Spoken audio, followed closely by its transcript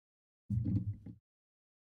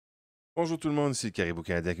Bonjour tout le monde, c'est Karibou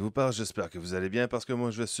Canadien qui vous parle. J'espère que vous allez bien parce que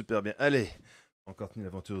moi je vais super bien. Allez, on continue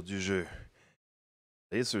l'aventure du jeu.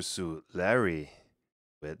 Laser Suit, Larry,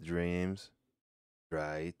 Wet Dreams,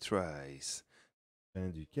 Dry Tries. Fin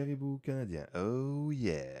du Caribou Canadien. Oh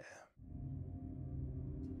yeah!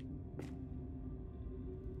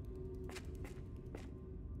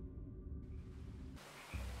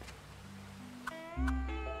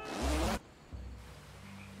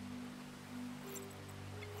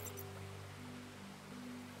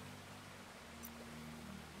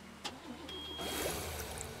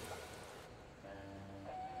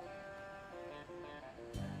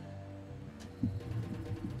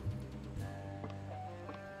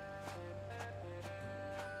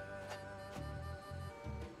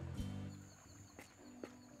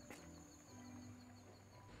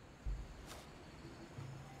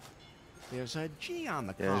 There's a G on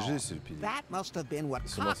the Il y a un call. G sur le pilier. That must have been what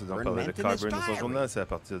Sûrement c'est d'en Cockburn parler de meant in his Karibou dans son journal. diary. C'est à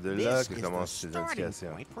partir de là This que is the commencent ses starting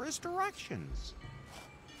indications. point for his directions.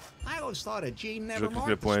 I always thought a G Je never crois que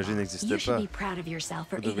le marked point the G spot. n'existait You should pas. be proud of yourself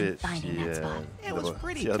for Vous devez even être finding that spot. It was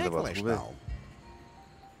pretty fier de l'avoir ticklish, trouvé. though.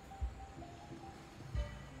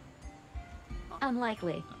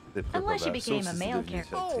 Unlikely. C'est peu Unless you probable, became sauf a si c'est male devenu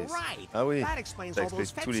character. Oh, actrice. right. Ah oui, That explains ça all those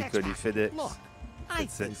explique tous les FedEx colis packages. FedEx. Look, I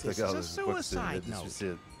think this is a Regarde, je crois que c'est suicide des note.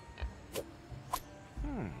 suicides.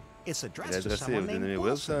 It's Il est addressed to adressé au someone named dénommé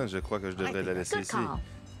Wilson. Wilson. Je crois que je devrais la laisser Good ici. call.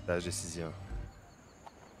 Sage décision.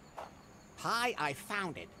 Hi, I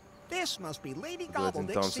found it. This must be Lady Ça doit être une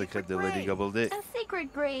Gobbledick's tombe secret secrète de Lady grave. Gobbledick. A secret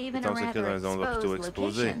grave in Une a tombe secrète rather dans un endroit plutôt exposed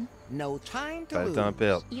exposé. location. No time to Pas le temps à lose.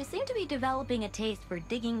 perdre. You seem to be developing a taste for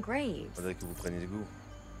digging graves. Faudrait que vous preniez le goût.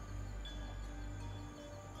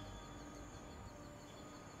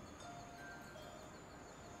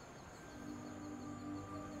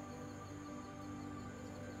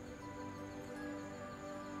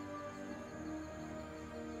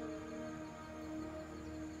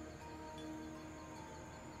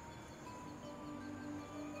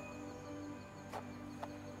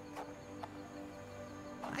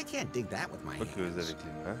 I can't dig that with my Pas creuser hands. avec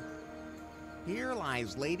les mains. Here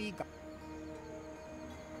lies Lady Go-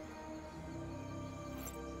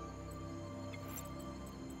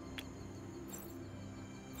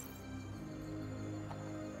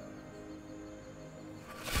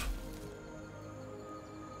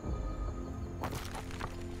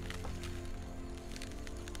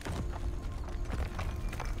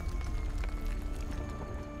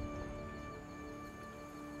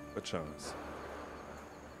 Pas de chance.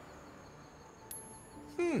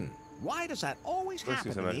 Why does that always Pourquoi est-ce que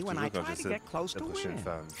happen ça to m'arrive me when toujours I quand try to j'essaie get close la to prochaine winning?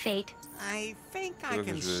 femme? Fate. I think Je I crois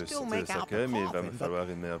que can je veux still sortir le make out the cercueil, mais il va me coffin, falloir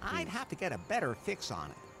but une meilleure I'd prise. have to get a better fix on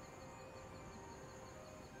it.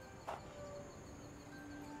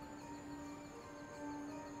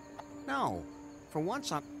 No, for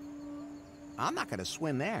once I'm not going to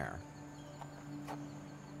swim there.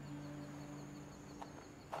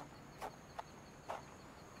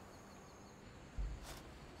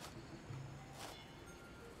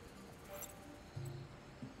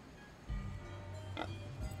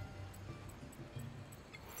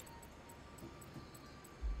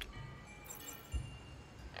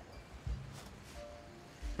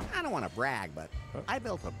 I don't want to brag, but I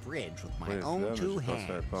built a bridge with my Oui, own là, mais two je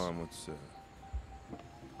transfère pas en hands. moi tout seul.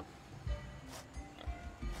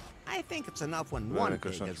 I think it's enough when Voilà one un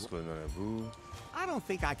pig cochon qui is... se trouve dans la boue. I don't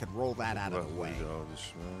think I could roll that out On va of the way. rouler hors du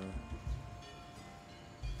chemin.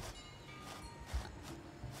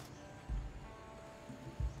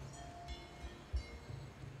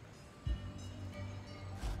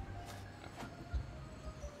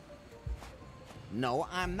 No,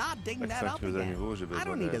 I'm not digging that Accent up creuse à again. nouveau, j'ai I besoin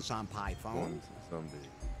don't need d'un a Zampai phone. zombie.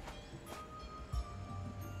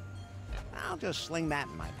 I'll just sling that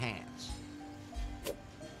in my pants.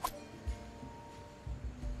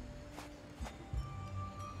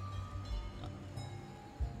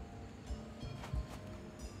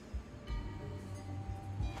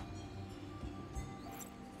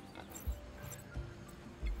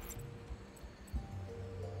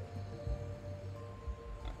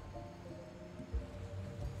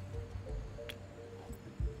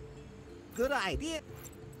 Good idea.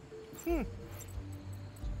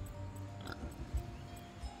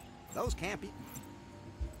 Those can't be.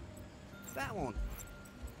 That won't.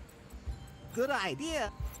 Good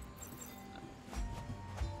idea.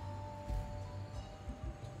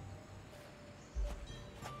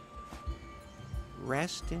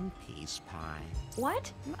 Rest in peace, Pie.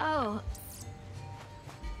 What? Oh,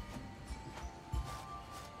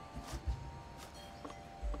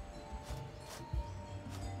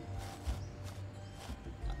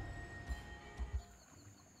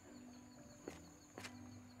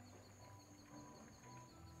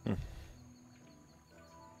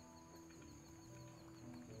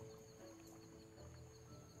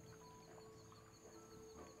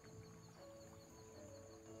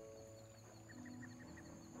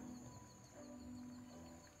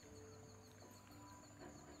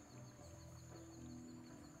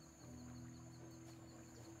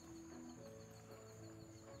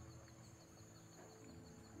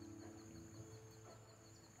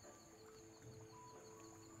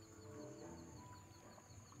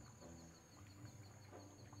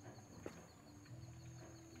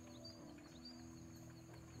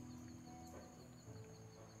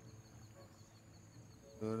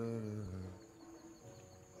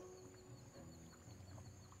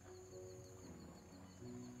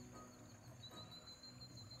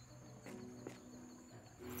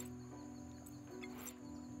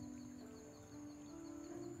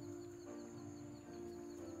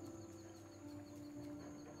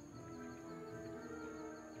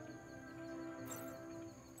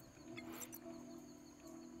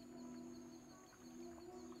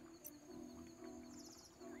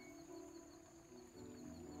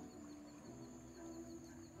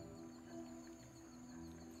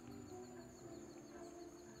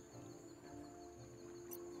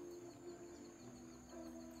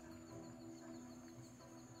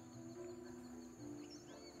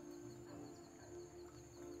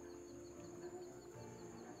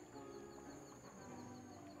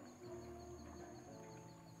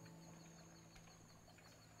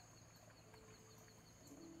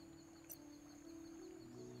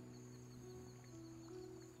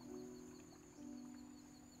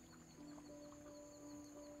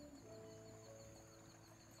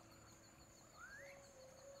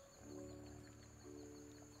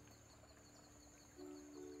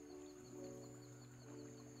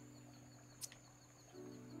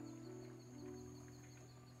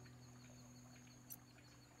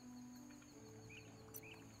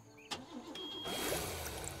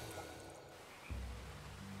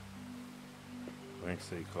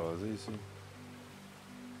 que c'est écrasé ici.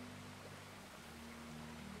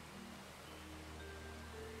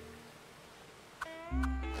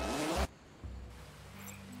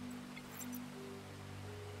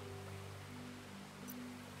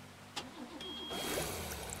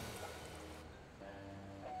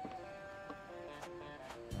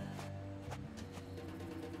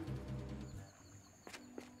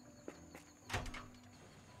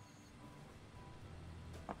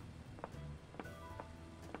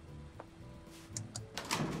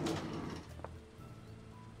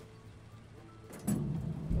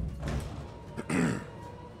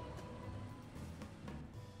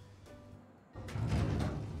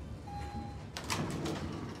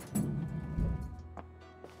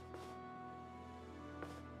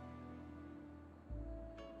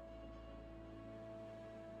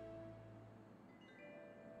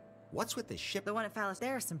 What's with the ship? The one at Phallus,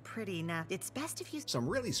 there are some pretty nasty. It's best if you... Some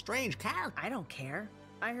really strange characters. I don't care.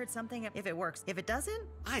 I heard something if it works. If it doesn't...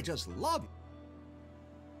 I just love it.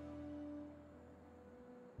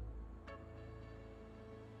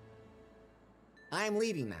 I'm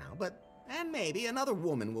leaving now, but... And maybe another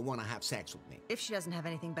woman will want to have sex with me. If she doesn't have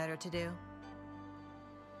anything better to do.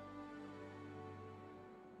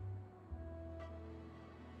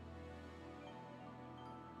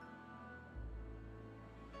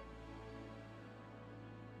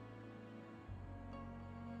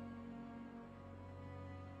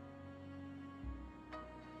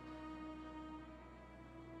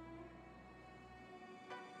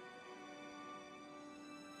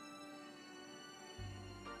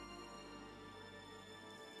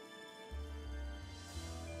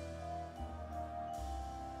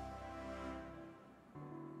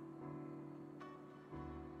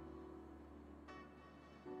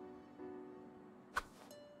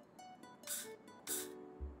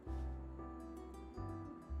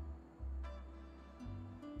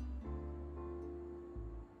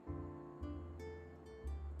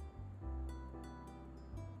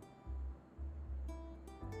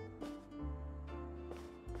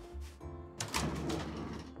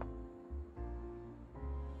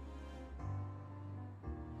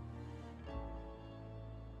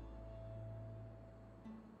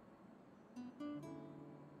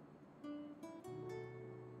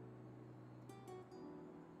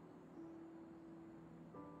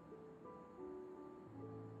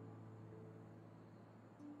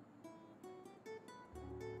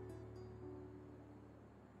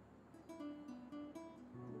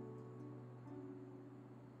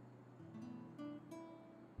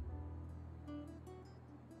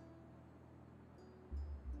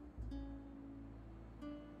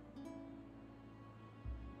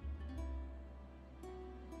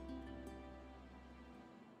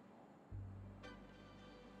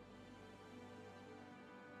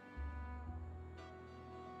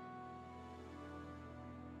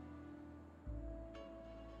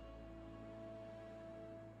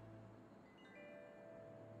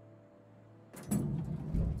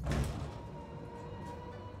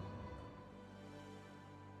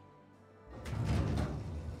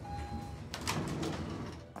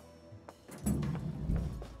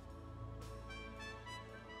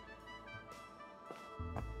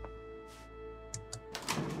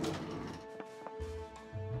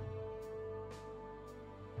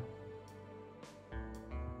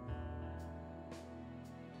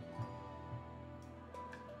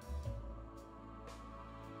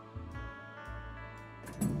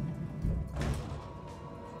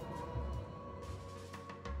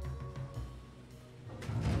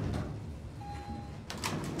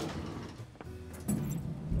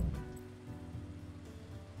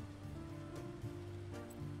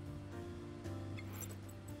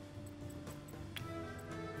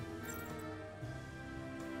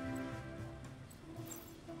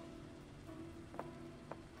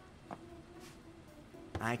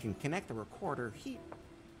 I can connect the recorder here.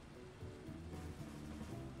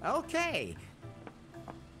 Okay.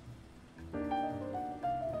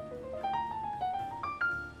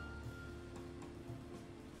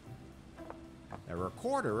 The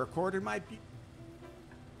recorder recorded my...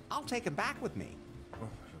 I'll take him back with me.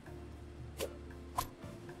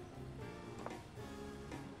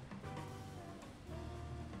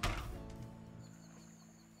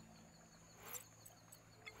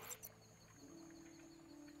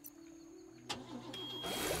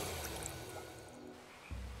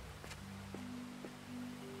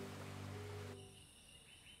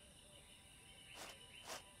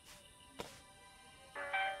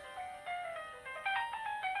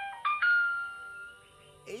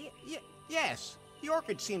 Yes, the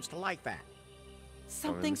orchid seems to like that.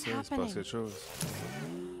 Something's Il se passe happening. quelque chose.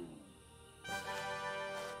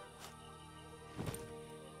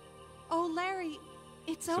 Larry,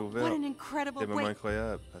 it's C'est what ouvert. an incredible Quel moment wait.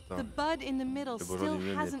 incroyable. The Attends. bud in the middle Le bourgeon still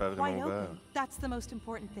lui-même n'est hasn't pas quite vraiment opened. ouvert. That's the most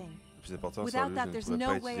important thing. Le plus important, Without sans that, lui, there's je ne no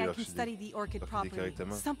pourrais pas way étudier I can study l'orchidée. the orchid properly.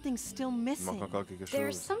 correctement. Something's still Il missing. manque encore quelque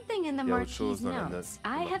There's chose. something in the Il y a autre chose marquis's dans la note. notes.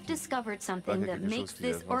 I have discovered something Pas that quelque chose makes qui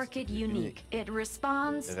this avance, orchid qui est unique. It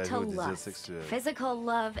responds Elle to avait au désir lust. sexuel. Physical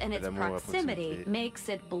love and its L'amour à proximity proximité. Hmm. makes it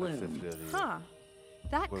Elle fait bloom. fleurir. Huh.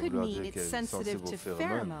 That Pourrait could vouloir mean dire it's qu'elle est sensitive sensible to aux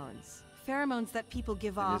phéromones. pheromones. Pheromones that people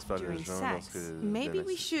give Émise off par les during gens sex. lorsque Maybe d'un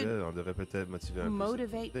we acte should sexuel, on devrait peut-être motiver un peu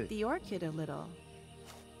motivate cette the orchid a little.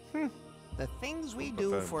 The things we Pourquoi do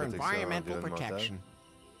faire une for protection environmental environnementale? protection.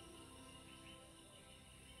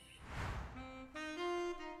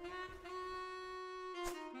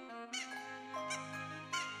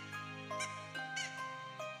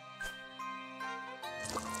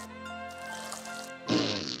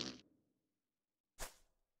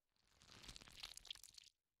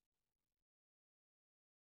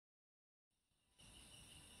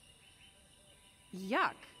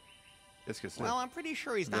 Yuck. Qu'est-ce que c'est? Well, I'm pretty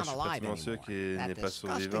sure he's Là, not je suis alive pratiquement sûr anymore. qu'il That n'est pas disgusting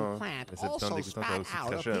survivant. plant Mais cette plante also dégoûtante a spat aussi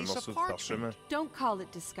out a craché un piece of morceau de parchment. parchemin. Don't call it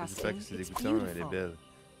Je dis pas disgusting. que c'est It's dégoûtant, elle est beautiful. belle.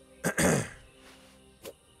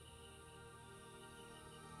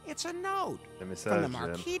 It's a note Le from message the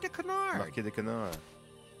Marquis de Canard. marqué des canards.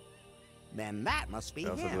 Then that must be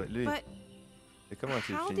Alors ça doit être him. lui. But Et comment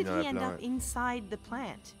a-t-il how fini did dans he la end up plante? inside the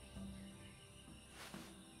plant?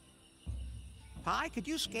 Pi, could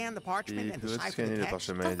you scan the parchment Puis, and peux-tu decipher scanner the le text?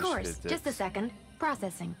 parchemin et Of course. déchiffrer le Just a texte? second.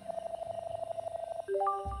 Processing.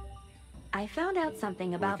 I found out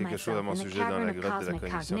something about quelque chose à myself mon in the sujet dans cavern la of grotte de la cosmic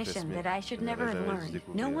cognition cognition cosmique. that I should Je never n'aurais have jamais dû learned.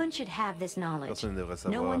 découvrir. No one should have this knowledge. Personne ne devrait No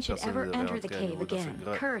savoir, one should personne ever ne devrait enter the entrer à cave nouveau dans cette again.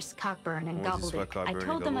 grotte. Curse Cockburn and On dit soit Gobbledygook. I Cockburn et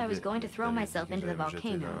told them I was Gobbledygook. going to throw J'avais myself dit que into the j'allais me jeter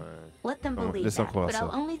volcano. dans, Let them Bon, believe laisse-en that, croire but ça.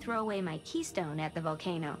 I'll only throw away my keystone at the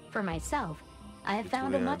volcano. For myself, I have J'ai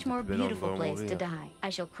found a trouvé un much more bel beautiful endroit où place to mourir. die. I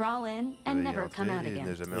shall crawl in Je and vais y never come out entrer et ne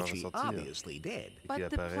again. jamais en Which he ressortir. obviously did. Et But qui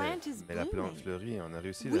the apparaît. plant is Mais la plante blooming. fleurit, on a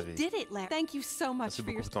réussi, We Larry. did it, Larry. Thank you so much Merci for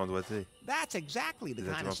your beaucoup pour ton doigté. That's exactly the C'est kind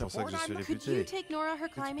of exactement pour ça support que je suis I'm looking Could you réputé. take Nora her Est-ce que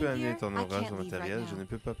tu climbing peux amener gear? ton I orage can't au leave matériel? right Je ne now.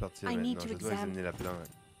 peux pas partir I need maintenant. to Je dois examine- examiner la plante.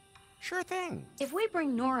 Sure thing. If we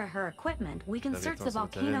bring Nora her equipment, we can search Avec the ton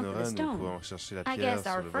matériel, volcano for Nora, the nous stone. pouvons chercher la I pierre guess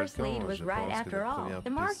sur our le first lead volcan. was Je right pense que after la all. première The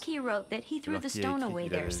piste- Marquis wrote that he threw the Marquis a stone écrit away qu'il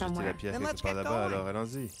there avait jeté la somewhere. pierre Then quelque let's part get là-bas, going. alors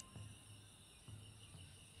allons-y.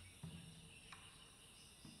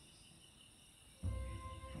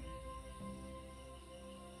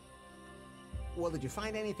 Well, did you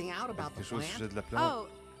find anything out about the Quelque chose au plant? sujet de la plante? Oh,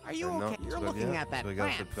 Are you Non, okay? tu You're vas looking bien? at that Tu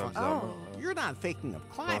regardes plant. cette plante from- bizarrement. You're not thinking of Je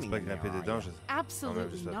pense climbing pas in there, grimper are dedans. you?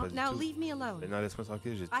 absolutely je sais pas not. du Now tout. leave me alone. Mais non, laisse-moi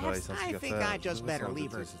tranquille, j'ai du I have- travail sensible I à think faire. I just Je devrais better sans doute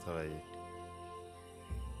leave her. laisser travailler.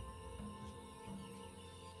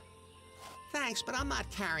 Thanks, but I'm not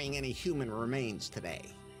carrying any human remains today.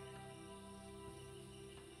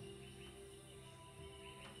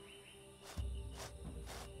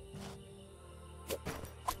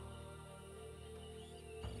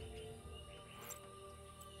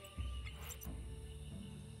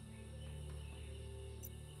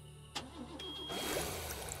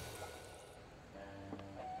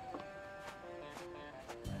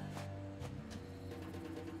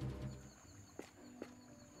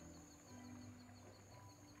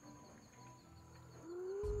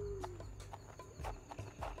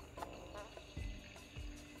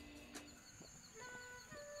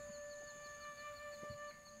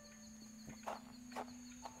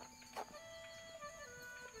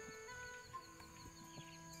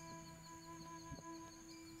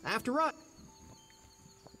 After us.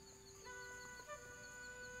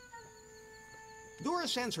 Dora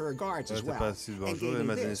sends her regards Ouais, as t'as well. pas assez de and bonjour, gave elle me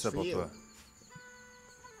m'a donné this ça for pour you. toi.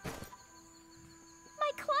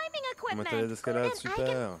 My climbing Mon equipment! matériel d'escalade, And I super! can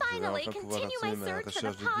Je vais finally enfin pouvoir continue continuer my ma search for the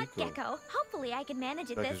recherche du pod gecko. gecko. Hopefully I can manage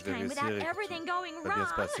it J'espère que this je vais time réussir without et que everything going ça va bien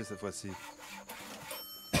se wrong. passer cette fois-ci.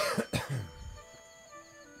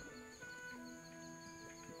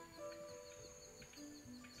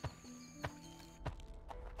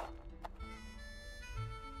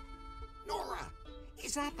 Nora,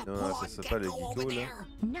 is that the Non, pod c'est pas le gecko over gecko, là. there?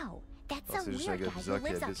 No, that's Non, a c'est juste un weird gars guy who bizarre qui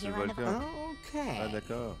lives up habite sur here le on the volcan. Okay. Ah,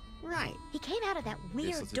 d'accord. Right. He came out of that Il est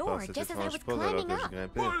weird sorti door par cette just as I was étrange porte alors climbing que je up.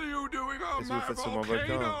 grimpais. What are you doing on Qu'est-ce que vous my faites sur mon volcan?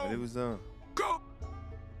 volcano? Allez-vous-en. Go!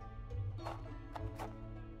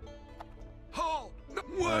 Halt!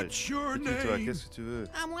 What's your C'est qui, toi? name? Qu'est-ce que tu veux?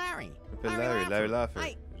 I'm Larry. Je m'appelle Larry. Larry Laffer.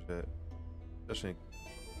 I Je vais chercher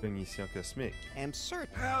un cognition cosmique. am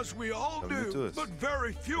certain. As we all Comme nous do, tous. but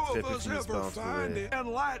very few Très of peu us finissent par ever en find trouver. it.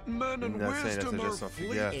 Enlightenment and L'illumination et la wisdom are sagesse sont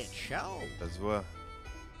fleeting. fugaces. It shows. Ça se voit.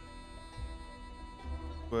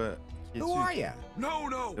 Pourquoi Qui Who es-tu? are you? No,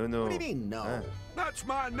 no. Nono. What do you mean, no? Hein? That's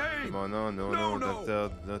my C'est name. mon nom, No, Nono, no.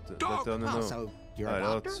 docteur Nono. Oh, so you're a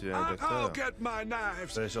Alors, doctor? tu es un I'll docteur. get my knives.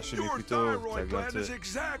 Je vais aller chercher mes Your couteaux. Ta thyroid glande gland is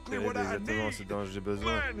exactly c'est what I exactement ce need. dont j'ai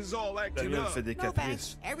besoin. Mine is all La acting mienne up. fait des No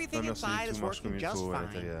caprices. thanks. Everything Non, merci, inside tout is marche comme working il just faut à fine.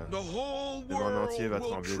 l'intérieur. The whole Le monde entier va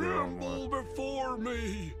world will trembler devant moi. tremble before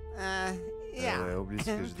me. Yeah. Ouais, oublie ce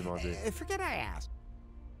que j'ai demandé. Forget I asked.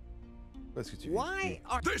 Où est-ce que tu vis? Why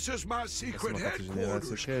are... This is my C'est secret mon quartier général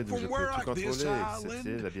headquarters secret d'où je from peux where tout I contrôler. this Cette island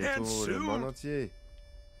île a and bientôt le monde soon entier.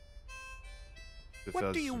 Je peux What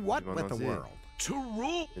faire do you du want monde with the entier. world? to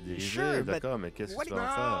rule. Il y a des Sure, régler, but d'accord, mais qu'est-ce que what tu do vas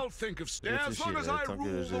en I'll faire? think of as long as Réfléchirai I tant que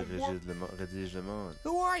rule je the world. rédige le monde.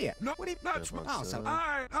 Who are you? No, What do you... that's Réponds Oh, ça. so...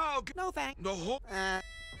 I'll get No thanks. the whole.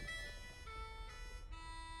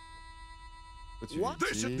 Où tu What? vis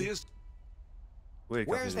This ici? is Oui, le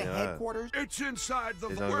quartier Where's the général. headquarters? it's inside the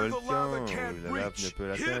C'est dans where le the lava volcan, can't où la lave ne reach. peut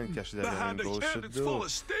l'atteindre, Hidden caché derrière behind une a grosse can, chute it's full d'eau. of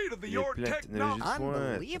state of the Il est art plein de technologie technology. de pointe.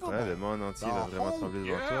 Unbelievable. Ouais, le monde entier va The vraiment whole- trembler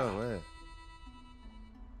devant Yeah. toi, ouais.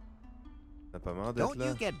 T'as pas marre d'être Don't là?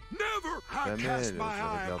 you get... Never I Jamais, cast je my eye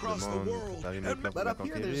regarde across le the monde, world préparer mes and plans pour But la up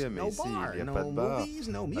here, conquérir, there's mais no ici, bar, il n'y a no pas de bar, movies,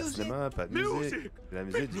 no pas de music. cinéma, pas de musique, Music. de la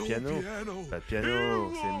musique, du No piano, piano. pas de piano,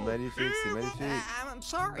 Evil. c'est magnifique, c'est magnifique. I'm Ah,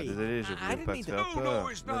 sorry. désolé, je I voulais didn't pas mean te to... faire No, peur. no,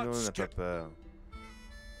 it's Non, not non, n'a pas scary. peur.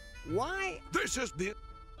 Why? This is the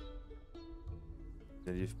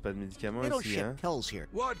Ne livre pas de médicaments Little ici, shit hein? pills here.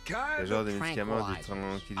 what Le kind genre of de médicaments tranquilizer.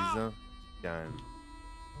 tranquillisants. Calme.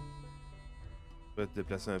 Tu peux te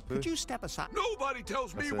déplacer un peu? Could you step aside? nobody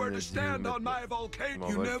tells me Personne where ne to dit stand où on mettre my volcano. mon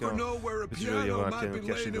You never volcan. know where a Peux-tu veux y piano avoir un might piano be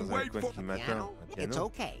caché laying in dans un wait coin for. qui m'attend? Piano? Un It's piano?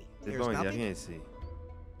 okay. C'est There's bon, il n'y a nothing... rien ici.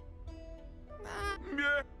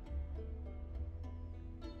 Yeah.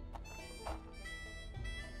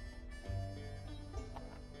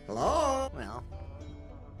 Hello? Well...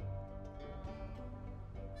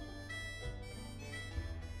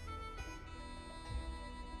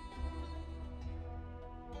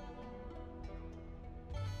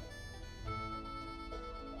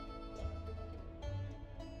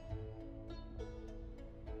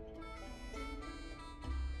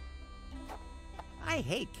 I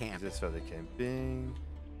hate Je camping. laisse faire des camping.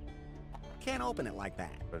 Can't open it like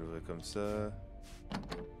that. On va l'ouvrir comme ça.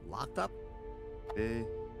 Locked up? Et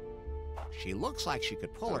She looks like she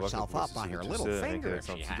could pull on va voir herself qu'elle up peut on se her tout little seul, rien finger qu'avec if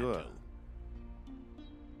son she petit had doigt. to.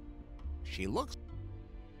 She looks...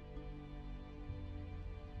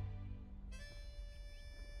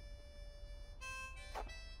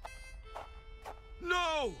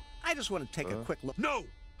 No. I just want to take a quick look. No.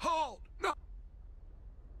 Halt. No.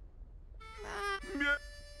 Yeah.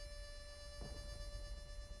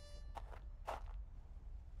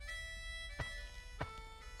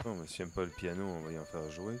 Bon, mais si j'aime pas le piano, on va y en faire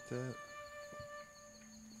jouer, peut-être.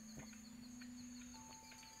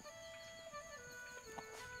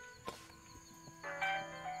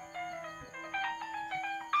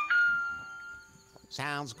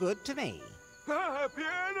 Sounds good to me. Ah,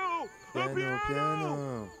 piano. A Piano,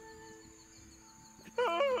 piano!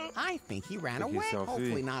 I think he ran Fait qu'il away. s'est enfui.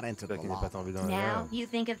 Hopefully not into the J'espère qu'il n'est pas lava. tombé dans Now l'air. you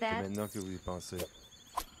think of C'est that? maintenant que vous y pensez.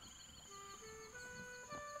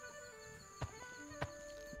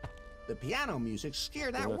 The piano music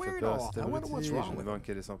scared Ça that m'a fait weird peur, off. c'était I wonder what's abruti. wrong Je me with demande him.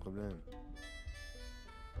 quel est son problème.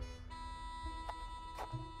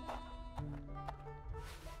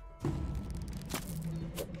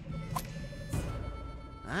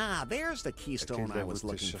 Ah, there's the La clé keystone de I la was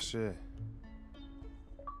voûte que je looking for. cherchais.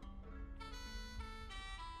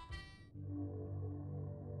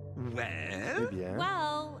 Well. Eh bien,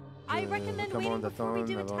 Well, I recommend waiting recommande before we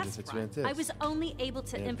do a d'attendre avant test d'effectuer run. un test. I was only able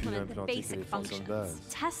to Bien plus implement the implanté que basic les fonctions de functions. base.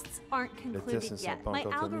 Tests aren't Les concluded tests ne sont yet. pas My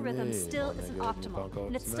encore algorithm terminés. still Mon isn't algorithme n'est pas optimal, encore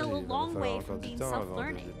and it's optimal. still a Il va long falloir way encore from du being temps avant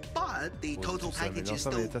self-learning. de... But the Bon, total tout ça, mais package is l'ensemble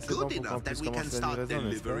still est assez bon good pour qu'on enough that puisse we can commencer la start livraison,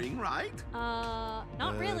 n'est-ce pas? delivering, right?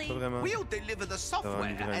 Not really. Pas vraiment. We'll deliver the Ça va software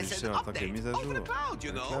livrer un as logiciel an en tant que update mise à over jour. the cloud,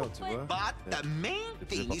 you Un know. cloud, tu vois. But the main Le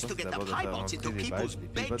plus thing is important, to c'est get the d'abord de faire piebots rentrer into les people's pibots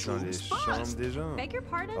dans les bedrooms chambres first. des gens. Beg your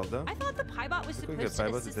pardon? Pardon? I thought the piebot was Pourquoi que le supposed to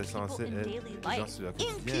pivot assist était people censé in être daily les gens life. sur leur In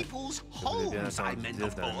quotidien? people's Je voulais bien homes, I entendu meant, dire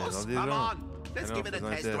of dans la maison course. des Come gens. on, let's Alors, give it a faisons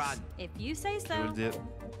un test test. run. If you say Je veux le so. dire.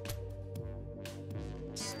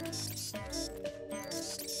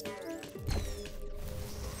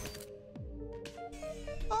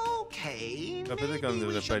 Okay, Ah, peut-être qu'on ne maybe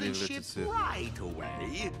we devrait pas shouldn't livrer tout de ship suite. right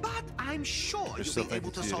away. But I'm sure Je suis you'll be certain able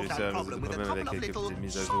que to tu solve réussiras that à problem résoudre with le a problème couple avec of quelques little petites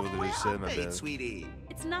mises à jour de software logiciel, ma belle. updates, sweetie.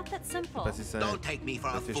 It's not that simple. Pas si simple. Don't take me for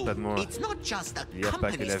a Ne fiche fool. pas de moi. It's not just the Il n'y a pas que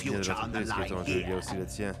company's l'avenir de future on the l'entreprise qui est en line jeu, il y a here. aussi le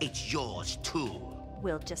tien. It's yours too.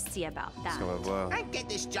 We'll just see about Ce qu'on va that. voir. And get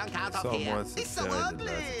this junk out of Sors-moi here. de cette It's so serre de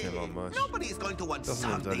là, c'est tellement ugly. moche. Nobody's going to want Personne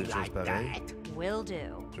ne voudra something des choses like pareilles. that. Will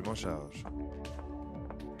do. Je m'en charge.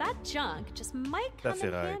 that junk just might La come in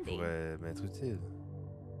ferraille handy. pourrait m'être utile.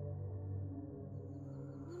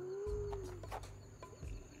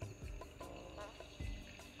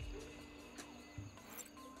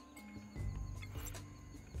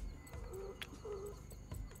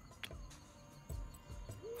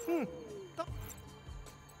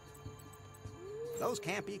 Those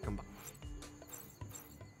can't be combined.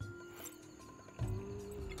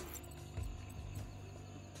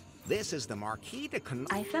 This is the Marquis de Con...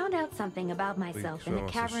 I found out something about myself in the justement,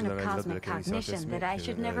 cavern je suis of dans la grotte de la cosmic cognition cognition that cosmique I que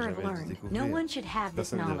should je never n'avais have jamais dû learned. No découvrir. one should have this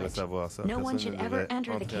Personne ne devrait knowledge. savoir ça. No one Personne should ne ever devrait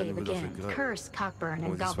enter the entrer à cave nouveau dans again. cette grotte. Curse Cockburn and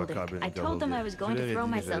Maudit soit Gobbledygook. Cockburn I et told them I Gobbledygook. was going Je to leur ai throw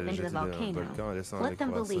dit que myself j'allais into the jeter dans un volcano. volcan, laissant Let aller them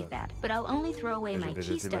croire believe ça. that, but I'll only throw away Je my vais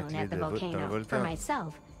jeter ma keystone clé at the dans un volcano for volcan.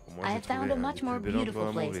 myself. Au moins, I j'ai have found trouvé a un much des more plus bel beautiful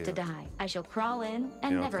endroit à place to mourir. die. I shall crawl in Et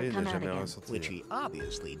and never entrer et come ne out jamais en again. ressortir. Which he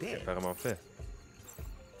obviously C'est did. apparemment fait.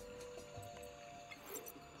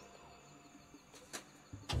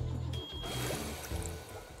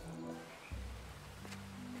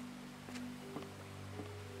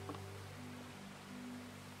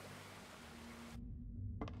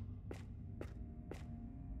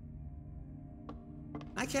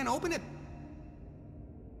 I can't open it.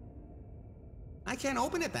 I can't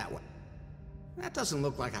open it that way. That doesn't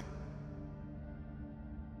look like a...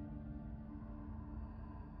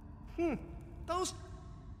 Those...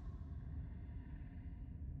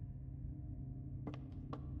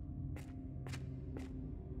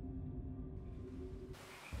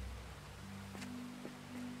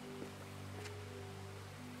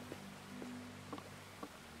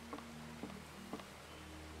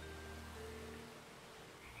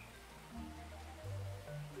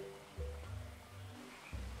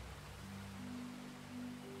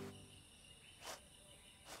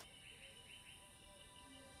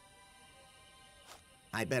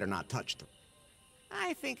 I better not touch them.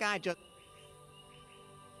 I think I just...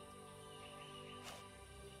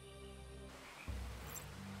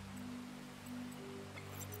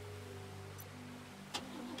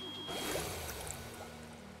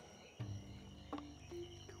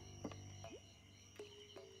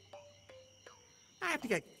 I have to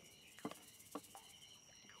get...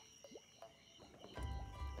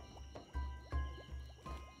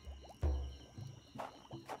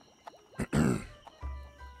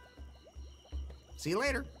 See you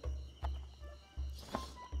later.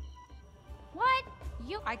 What?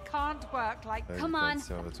 I can't work like... Avec Come les on.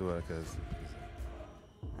 conditions, retour à la case.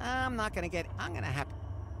 I'm not gonna get... I'm gonna have to...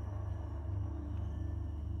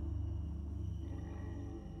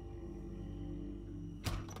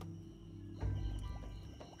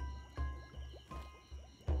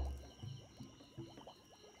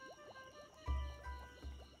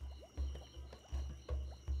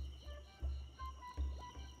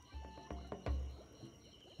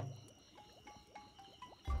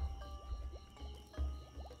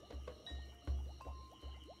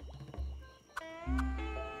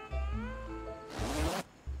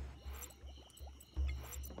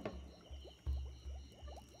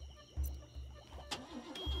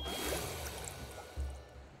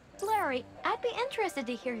 Larry, I'd be interested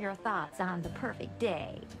to hear your thoughts on the perfect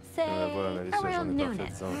day. Say, Voilà, on avait sur la around journée noon.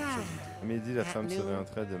 parfaite, disons. À midi, la femme serait en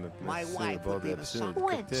train de me My placer au wife bord would de la be the piscine avec sun. du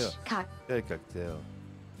Which cocktail. cock Quel cocktail?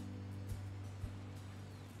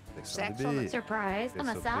 Avec son Sex bébé. surprise? A Quelle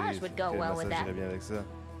massage surprise. would go Quel well with massage that. irait bien avec ça.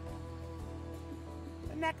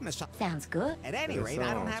 The neck massage. Sounds good. At any rate,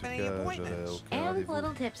 I Intéressant, don't en have tout any cas, j'aurais appointments. aucun And a rendez-vous.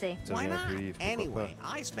 little tipsy. Ça Why rien not? pris, pourquoi Anyway,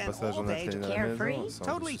 pas. I spent Passage all en day entraîné to dans la carefree. maison, sans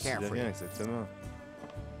Totally souci de carefree. rien, exactement.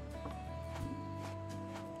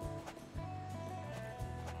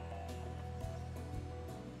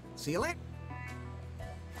 See you later.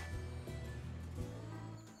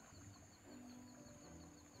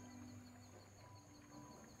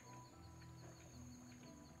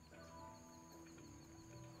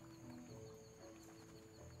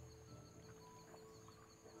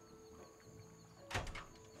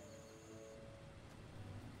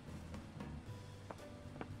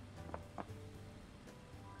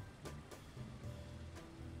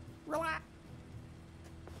 Relax.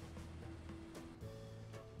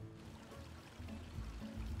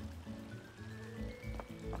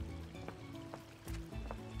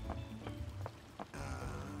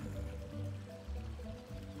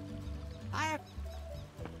 I have...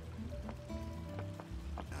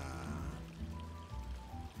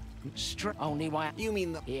 Only why You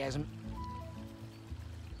mean the... he hasn't.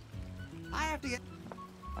 I have to get...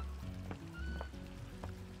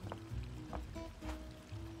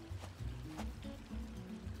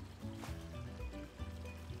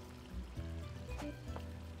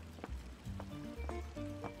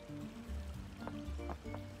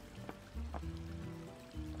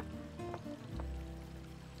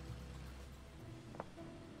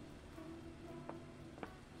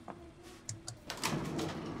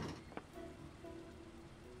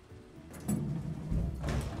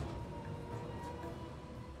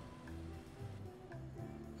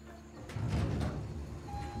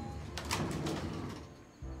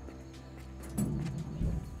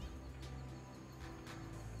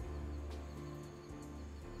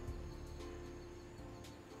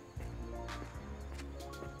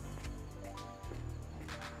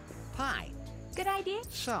 Good idea.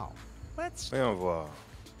 So, let's... Voyons voir.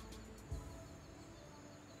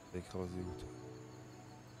 Écraser ou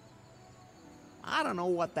I don't know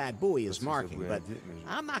what that buoy is Parce que marking, ça but buoie indique, mais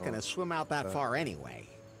je I'm not going to pense swim out that pas. far anyway.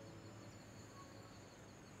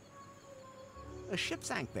 A ship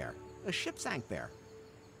sank there. A ship sank there.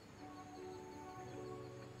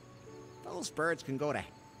 Those birds can go to...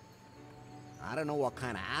 I don't know what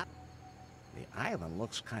kind of app... The island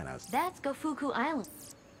looks kind of... That's Gofuku Island.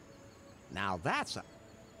 Now that's a...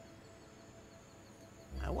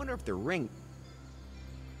 I wonder if the ring...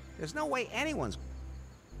 There's no way anyone's...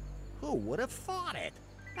 Who would have thought it?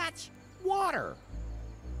 That's water!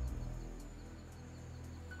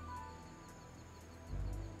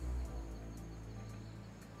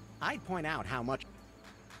 I'd point out how much...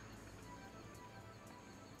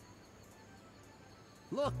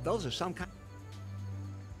 Look, those are some kind...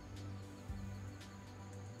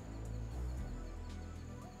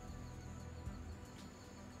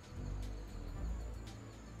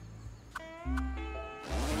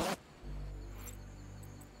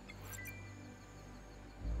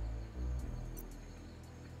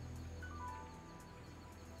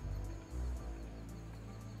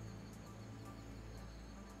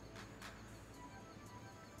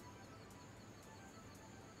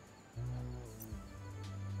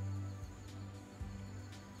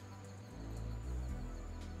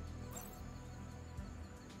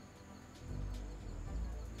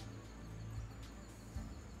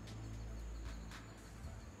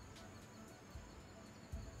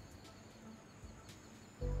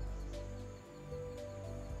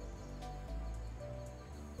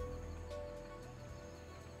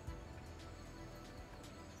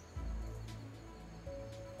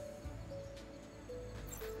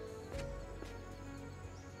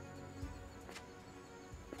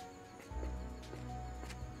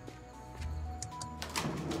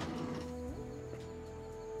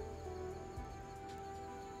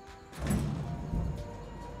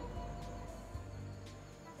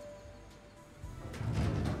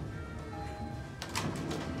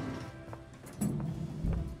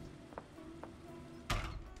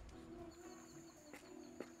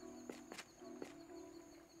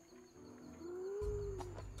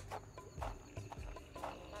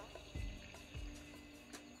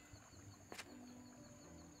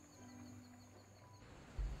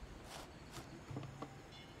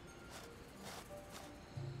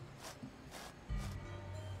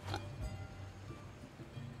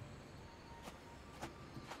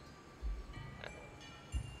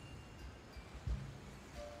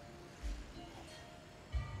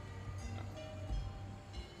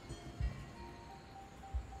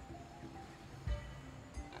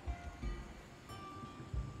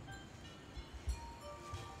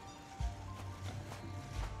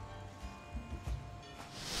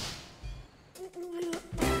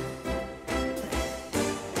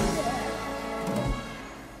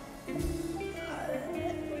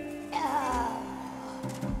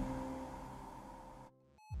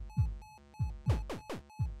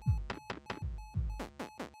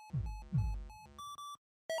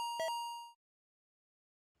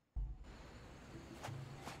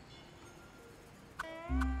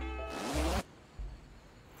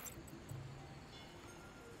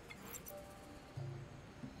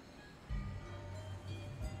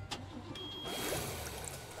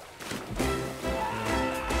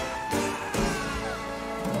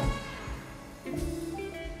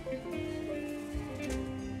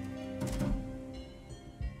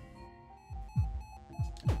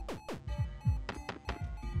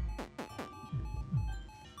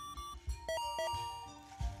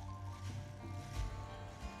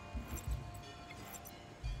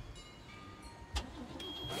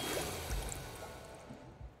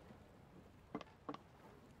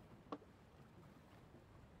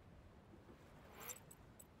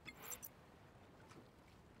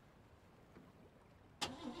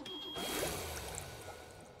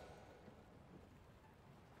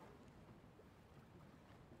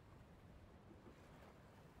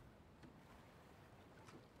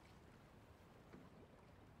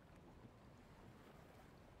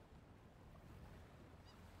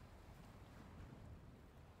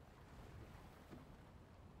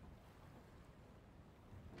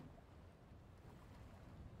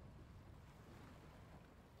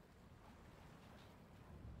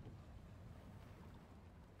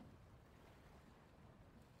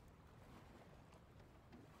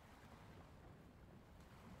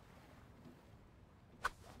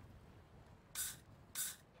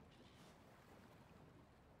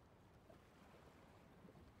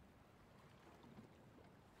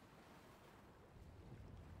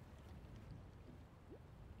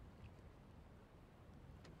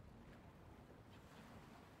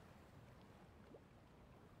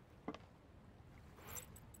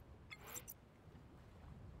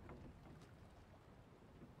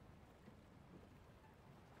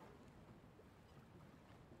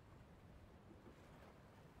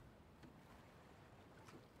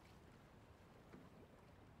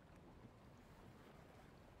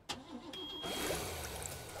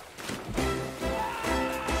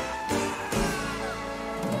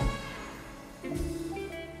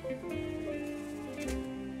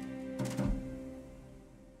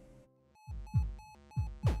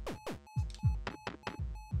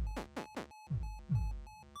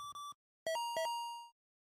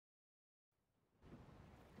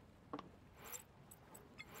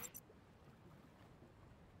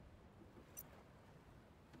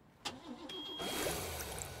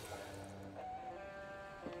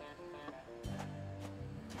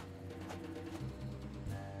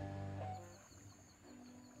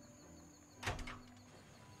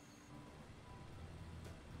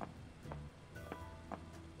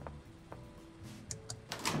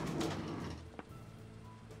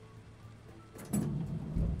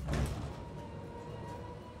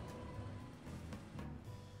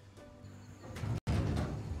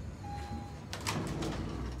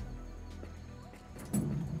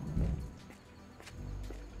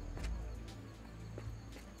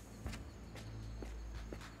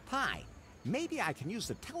 Maybe I can use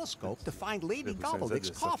the telescope to find Lady Vous savez, Gobbledick's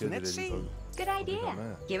le cercueil coffin de at sea. Ladybug. Good idea.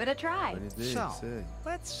 Vraiment. Give it a try. Bonne idée, So, essaye.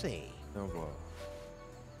 let's see. Viens voir.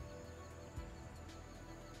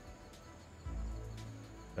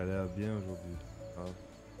 Ça a l'air bien aujourd'hui. Ah.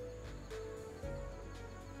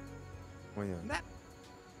 Moyen. That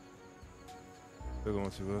Je sais pas comment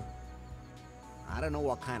tu vas. I don't know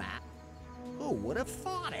what kind of. Who would have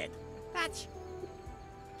thought it? That's.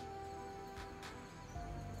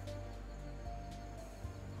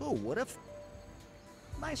 Who would have?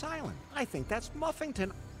 Nice island. I think that's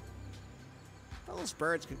Muffington. Those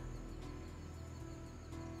birds can.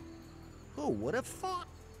 Who would have thought?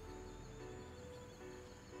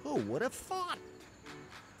 Who would have thought?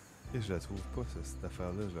 Et je la trouve pas, cette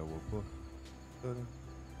affaire-là, je la vois pas. Ça, là.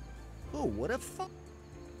 Who would have thought?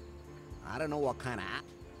 I don't know what kind of.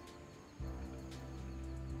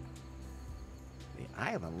 The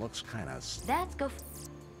island looks kind of. Let's go.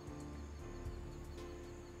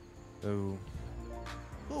 Oh.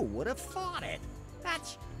 Who would have thought it?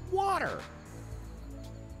 That's water.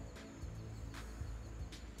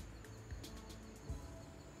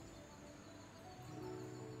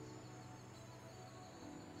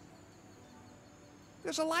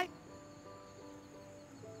 There's a light.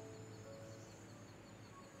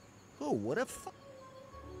 Who would have thought?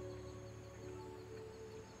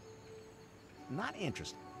 Not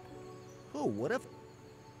interested. Who would have?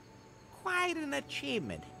 Quite an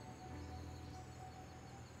achievement.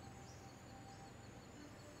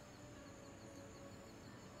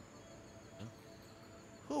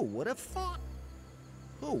 Who would have thought?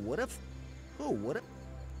 Who would have? Who would have?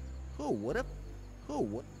 Who would have? Who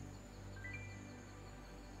would?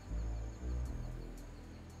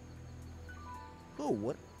 Who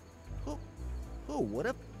would? Who would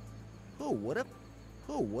have? Who would have?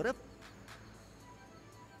 Who would have?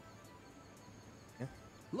 Yeah.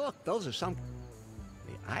 Look, those are some.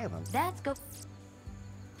 The island. Let's go.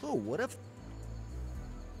 Who would have?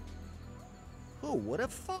 Who would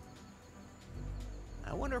have thought?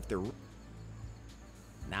 I wonder if they're.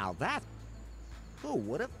 Now that. Who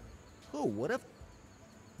would have? Who would have?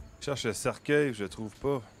 Je cherche le cercueil, je le trouve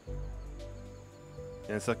pas. Il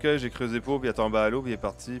y a un cercueil, j'ai creusé pour, puis il est tombé à l'eau, puis il est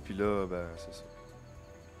parti, puis là, ben, c'est ça.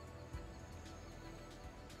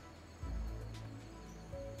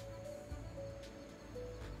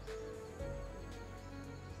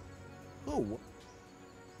 Who?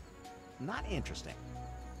 Not interesting.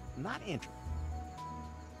 Not interesting.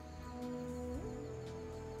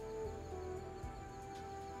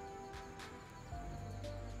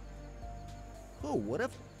 Who would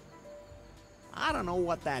have? I don't know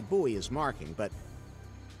what that buoy is marking, but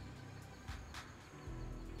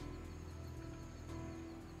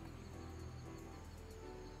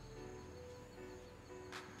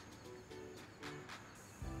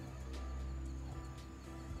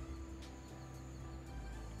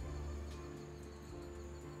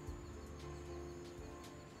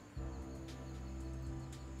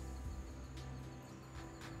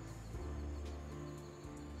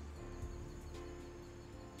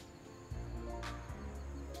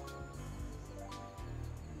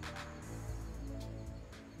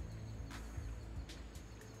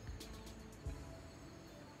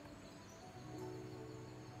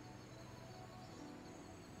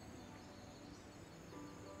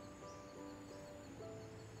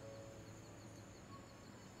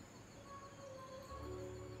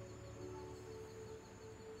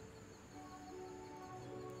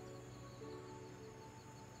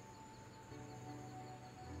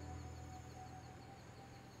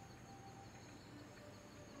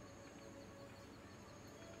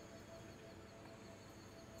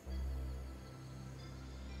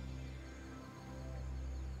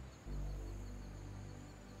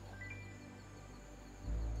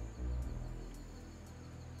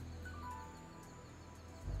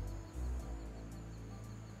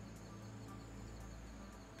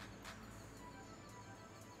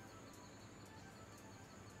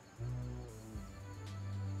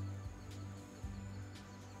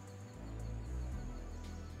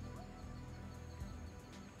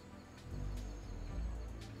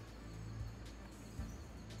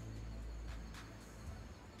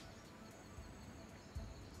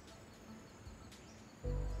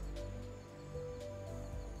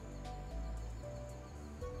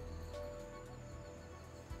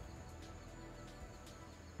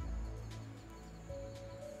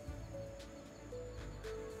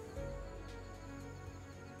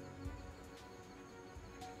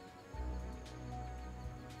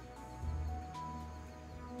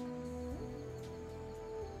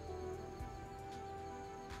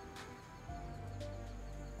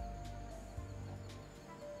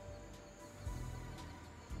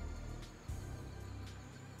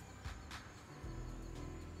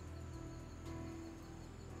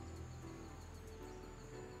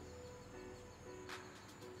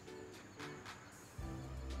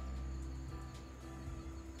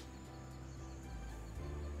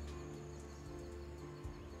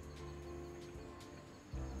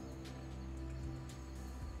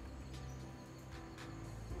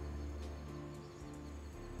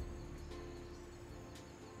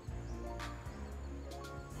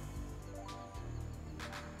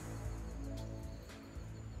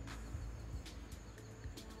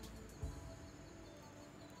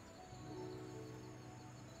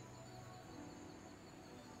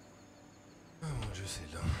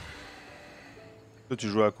c'est long. Toi, tu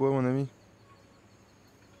joues à quoi, mon ami?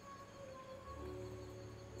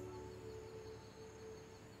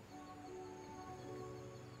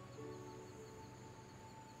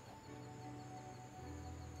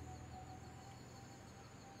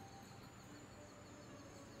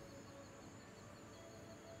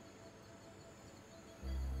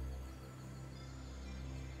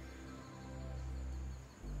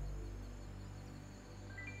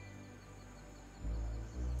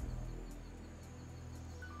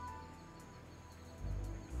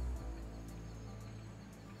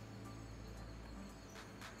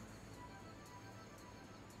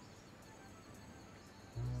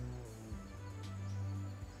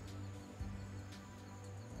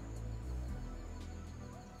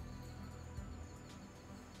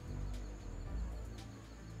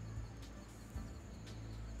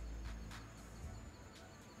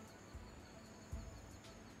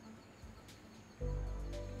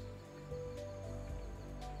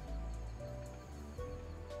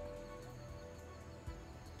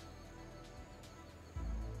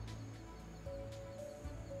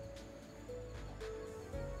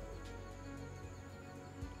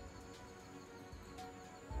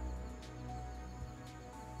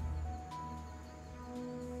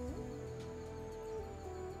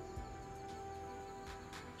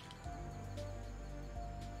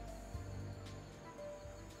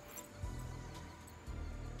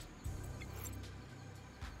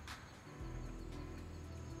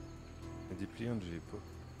 Des pliantes, j'ai pas.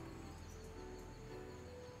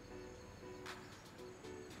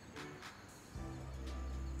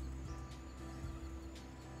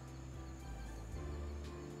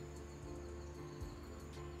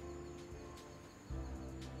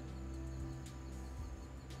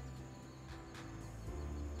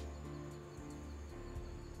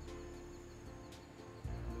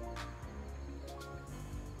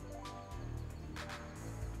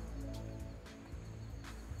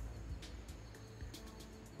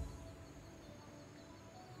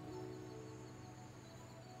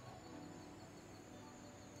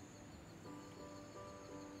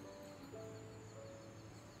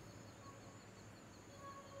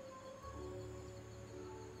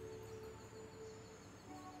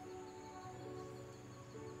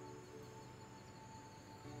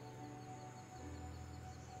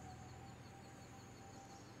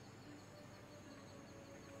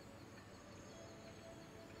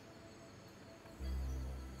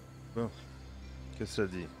 Bon, qu'est-ce que ça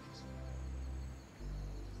dit?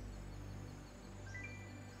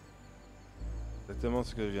 Exactement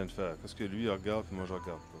ce que je viens de faire. Qu'est-ce que lui regarde et moi je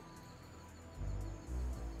regarde pas.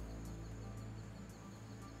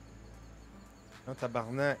 Non,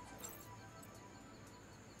 tabarnak!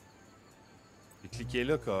 J'ai cliqué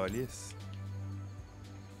là, calice.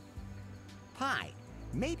 Hi,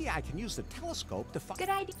 maybe I can use the telescope to find... Good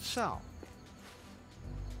idea. So,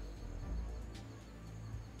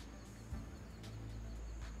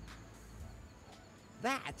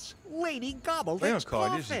 that's Lady Gobbledick's Voyons,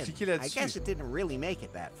 câlisse, j'ai coffin. cliqué I là-dessus. guess it didn't really make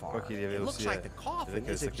it that far. Ok, il y avait It aussi, looks like the c'est coffin vrai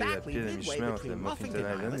que is ça crée la exactly pile à midway mi-chemin entre between Muffington Muffington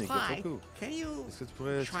Island et Island. Hi, Gotoku. can you... Est-ce que tu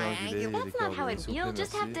pourrais trianguler triangle? les That's not how coordonnées, it. s'il vous plaît, You'll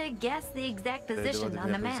just have merci. to guess the exact Vous avez le droit position de on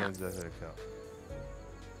bien the positionner map. le visage à la carte.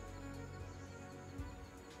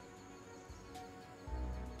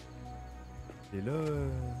 Et là,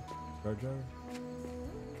 Roger.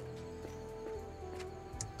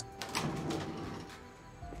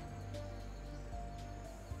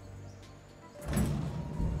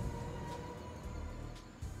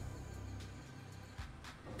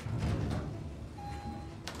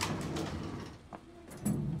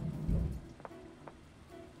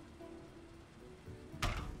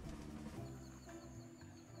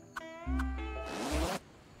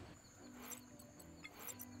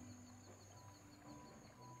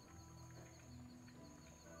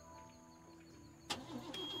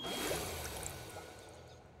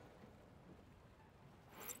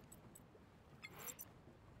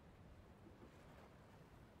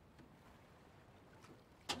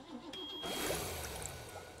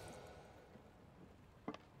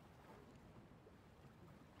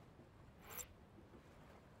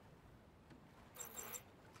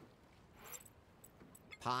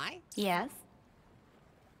 Pie? Yes.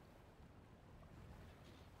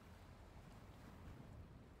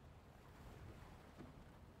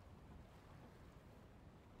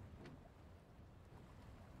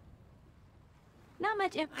 Not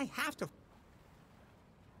much. I have to...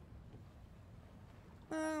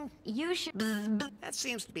 Well, You should. that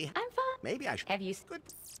seems to be... I'm fine. Maybe I should... Have you? Good.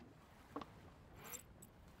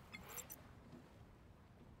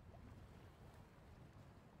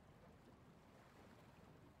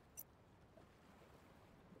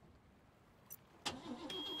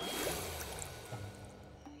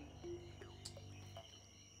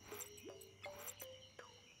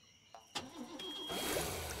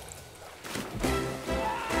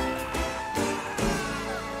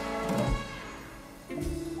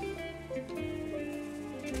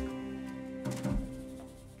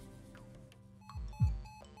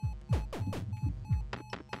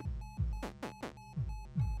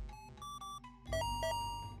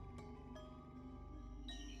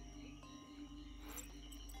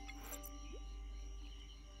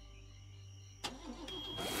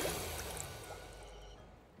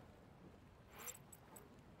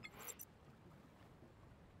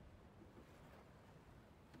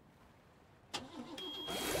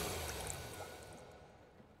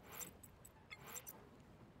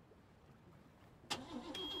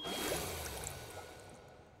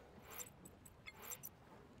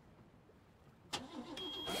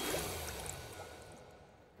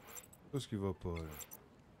 Qu'est-ce qui va pas, là?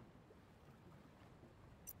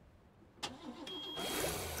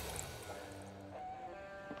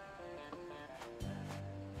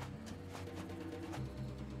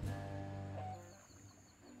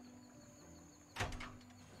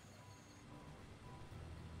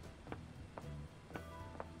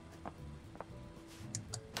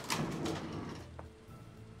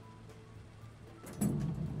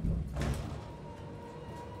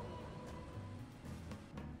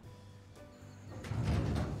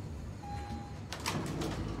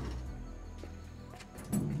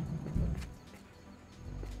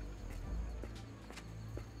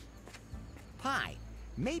 Pie.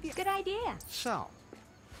 Maybe. Good idea. So.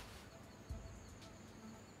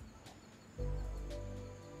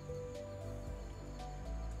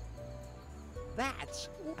 That's.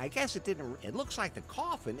 I guess it didn't. It looks like the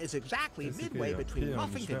coffin is exactly midway between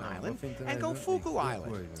Muffington Island and Gofuku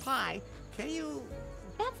Island. Pie, can you.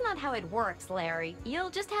 That's not how it works, Larry.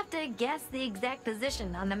 You'll just have to guess the exact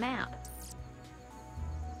position on the map.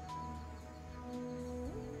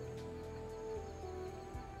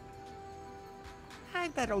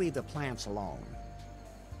 I'd better leave the plants alone.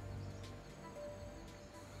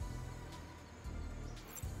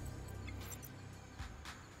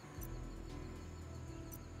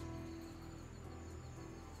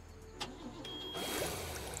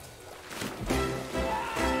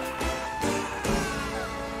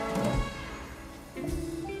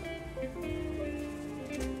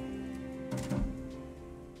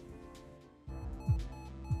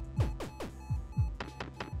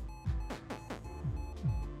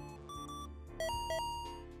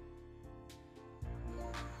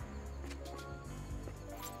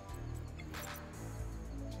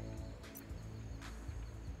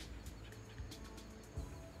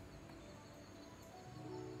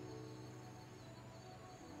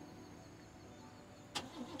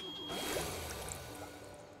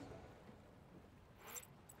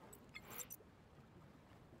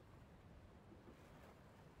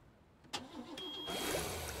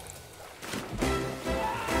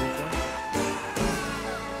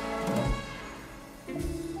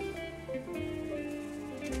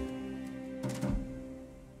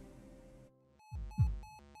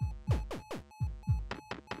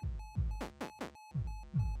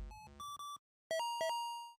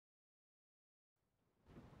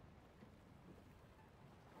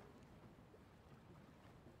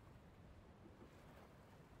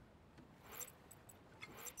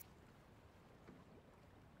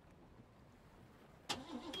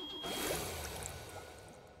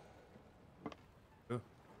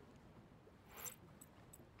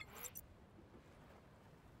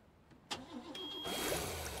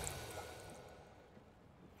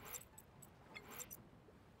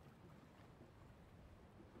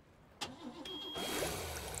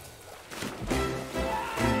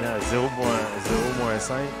 À 0 moins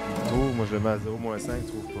 5, il trouve. Moi, je le mets à 0 moins 5, il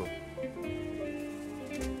trouve pas.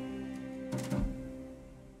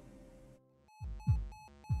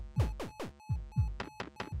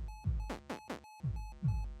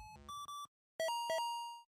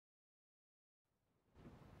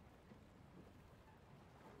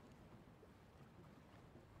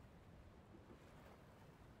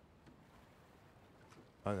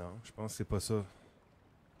 Ah non, je pense que c'est pas ça.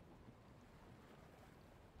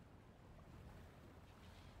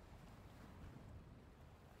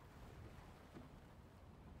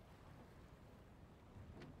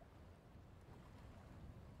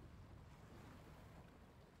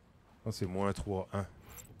 Je pense que c'est moins 3, 1.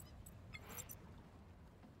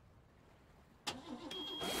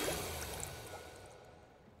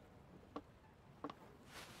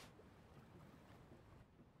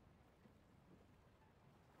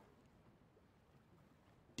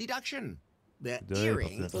 Deduction. The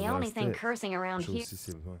earring. The only thing cursing around here.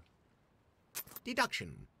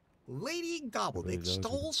 Deduction. Lady Gobbledick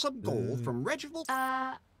stole some gold from Reginald.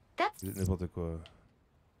 That's n'importe quoi.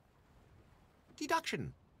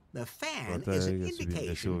 Deduction. The fan is an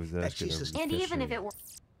indication that she's and even if it were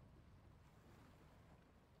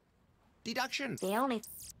deduction. the only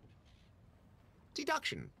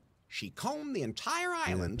Deduction. She combed the entire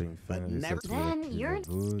island, but never. Then you're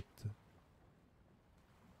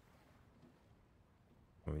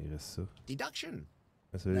Il reste ça. Deduction.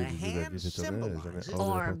 The hand symbolizes.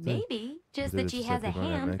 or maybe just that she has a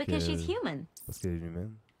hand because she's human. Parce qu'elle est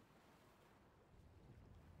humaine.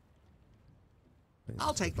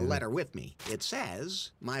 I'll take the letter with me. It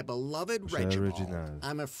says, "My beloved Reginald,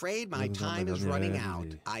 I'm afraid my time is running out.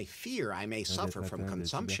 I fear I may suffer from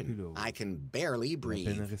consumption. I can barely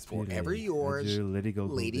breathe. Forever yours, Lady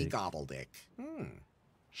Gobbledick."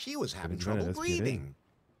 She was having trouble breathing.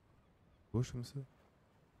 Gauche comme ça.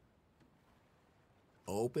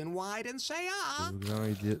 Open wide and say ah. Grand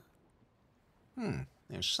idiot.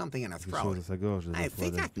 There's something in her Quelque chose throat. dans sa gorge. I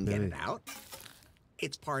think I can get it out.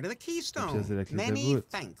 It's part of the keystone. Pièce de la clé de la Many voûte.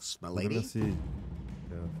 thanks, my lady. Merci.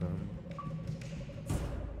 Femme.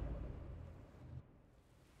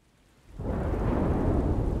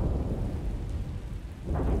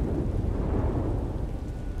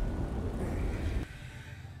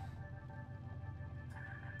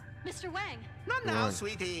 Mr. Wang. Not now, Ouais.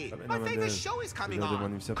 sweetie. Ah, mais My non, favorite Mandel. show is coming C'est l'heure de mon on.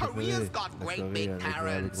 émission Korea's préférée. got La great Corée big avec gros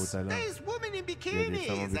parents. talent. There's women in Il y a des femmes en bikinis bikini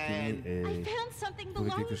and I et found something trouver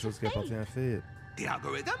belonging quelque chose to qui appartient à faith. Faith. the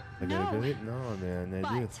algorithm. L'algorithme? Non, mais un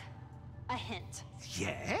indice. But a hint.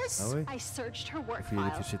 Yes. Ah oui? I searched her work Fouillé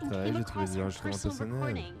les files fichiers de and travail, came j'ai trouvé across des her enregistrements personal personnels.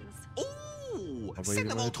 recordings. Ooh, send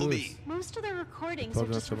them Envoyez-les-moi all to me. tous. Most of the recordings Les are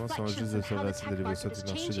just enregistrements sont reflections juste des of how the observations de tech l'évolution market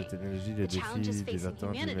du is marché de la changing. technologie, les the challenges défis, les facing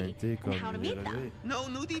attentes de humanity, l'humanité, and comme how to les meet them. relever. No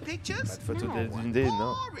nudie pictures? Pas de photos No. de l'idée,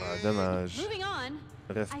 non. Ah, dommage. Moving on.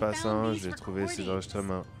 Bref, I passant, found these j'ai trouvé ces recordings.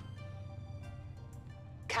 enregistrements.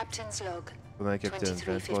 Captain's log. Pendant la capitaine,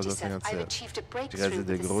 2357. I've 23h57. achieved a J'ai breakthrough réalisé with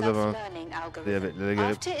de the gros avancées self-learning avec algorithm.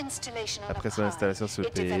 l'algorithme. After installation on a Après son car, installation sur le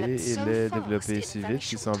it pays, developed il so est fast développé in si a very vite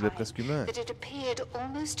qu'il short semblait time presque humain. that it appeared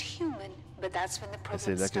almost human. But that's when the Et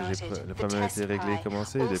c'est problem là que j'ai started. le The problème a test été réglé et pilot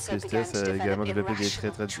commencé. also Depuis ce began test, to a également develop développé des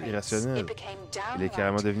traits irrational traits. irrationnels. It became Il est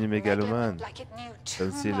carrément downright devenu mégalomane. like it knew too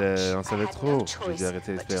Comme s'il much. en savait I had trop. no J'ai choice dû arrêter but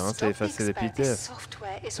to l'expérience stop et effacer the les experiment. pites. This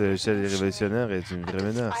software is Ce logiciel revolutionary. révolutionnaire est une vraie And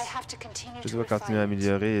menace. I have to continue Je to dois continuer à refine it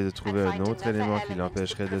améliorer et de trouver and un find autre another élément qui element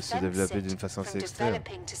l'empêcherait that de se prevents développer it d'une façon from si extrême.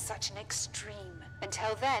 developing to such an extreme.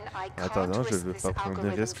 Until then, I En can't attendant, je ne risk veux this pas prendre le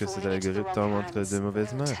algorithm risque que cet falling into the algorithme wrong tombe entre hands. de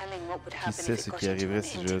mauvaises No mains. telling what would Qui happen sait if ce it qui got into arriverait an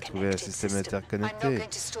si je retrouvais un interconnected système system. I'm not interconnecté? going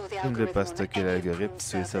to store the Je ne veux pas algorithm on stocker any l'algorithme Prune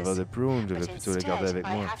sur les serveurs de servers. Prune, je veux But plutôt le garder instead, avec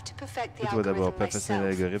I moi. have to perfect the Je dois d'abord algorithm perfectionner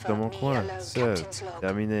myself. l'algorithme dans For mon me coin, alone. seul. Captain's log.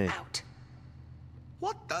 Terminé. Out.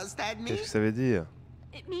 What does that mean? Qu'est-ce que ça veut dire?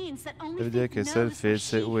 It means that Ça only veut dire Faith que seul knows Faith where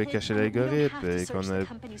sait she où est hid caché and we don't l'algorithme have to et search qu'on the a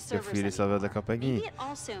company's qu'à fouiller les servers serveurs de la anymore. compagnie. Maybe it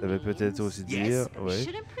also Ça veut peut-être means aussi Yes. dire, that we oui,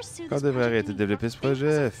 shouldn't pursue qu'on this devrait project arrêter de any développer ce further. Faith was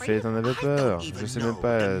projet. afraid Faith of en it. avait I peur. don't Je even sais know même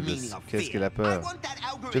pas the de meaning of qu'est-ce qu'elle a fear. I peur. want that Je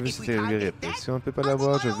algorithm. veux If we citer can't l'algorithme. get Et that, si on ne peut pas I want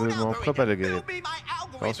l'avoir, je my veux own mon propre algorithm. algorithme. Build me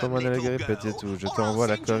my Transforme-moi en algorithm, algorithme, little petit girl, tout. Je or t'envoie I'll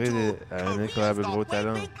la send you Corée to à un Korea's incroyable got gros great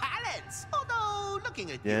talent. big palates. Although, looking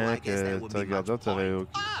at you, Bien I guess there que would te be regardant, much t'aurais point.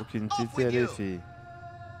 aucune Off utilité. with Allez, you. fille.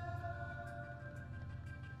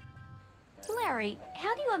 Larry,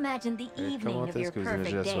 how do you imagine the Comment evening of est-ce your que vous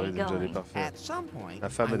imaginez la perfect soirée day d'une journée going? parfaite? At some point, Ma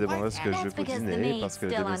femme me my demandera wife ce que je That's veux pour because the dîner maid's parce que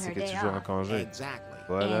le still on domestique her est day toujours en off. congé. Exactly.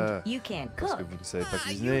 Voilà. And you can't Parce que cook. vous ne savez pas Ah, you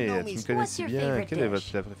cuisiner. know Tu me me so connais What's si your bien. favorite Quel est votre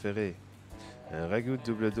dish? plat préféré? Un ragoût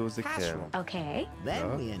double dose de crème. Casserole. Okay. Then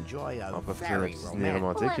Ah. we enjoy a On profite de la very cuisine romantic.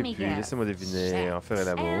 romantique Let et me puis guess. laissez-moi deviner, en faire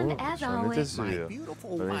l'amour. And as J'en étais always, sûr. My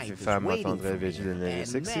beautiful Ton wife une is femme waiting m'entendrait for me. vêtue de neige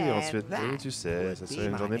And sexy. man, Ensuite, oui, that tu sais, would ça be serait une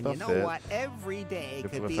mine. journée And you know parfaite. what? Every day Je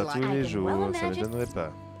could pourrais be faire like tous les I can jours, well ça ne imagine. m'étonnerait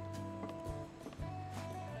pas.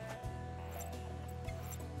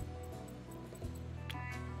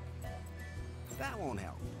 that won't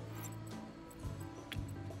help.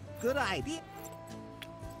 Good idea.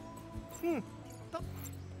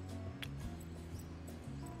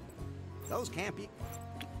 Those can't be.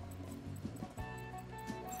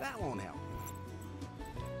 That won't help.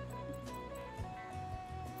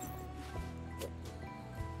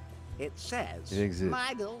 It says, Il existe.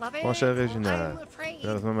 My beloved, Mon cher Réginald, I'm afraid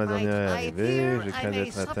malheureusement ma dernière est I arrivée, fear je I crains may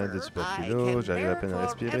d'être atteint de suffer. tuberculose, I can j'arrive à peine à bear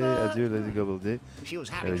respirer, forever. adieu Lady Gobbleday, She was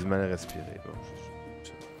j'avais having du mal à respirer. Bon,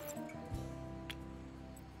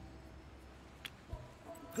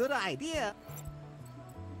 good idea.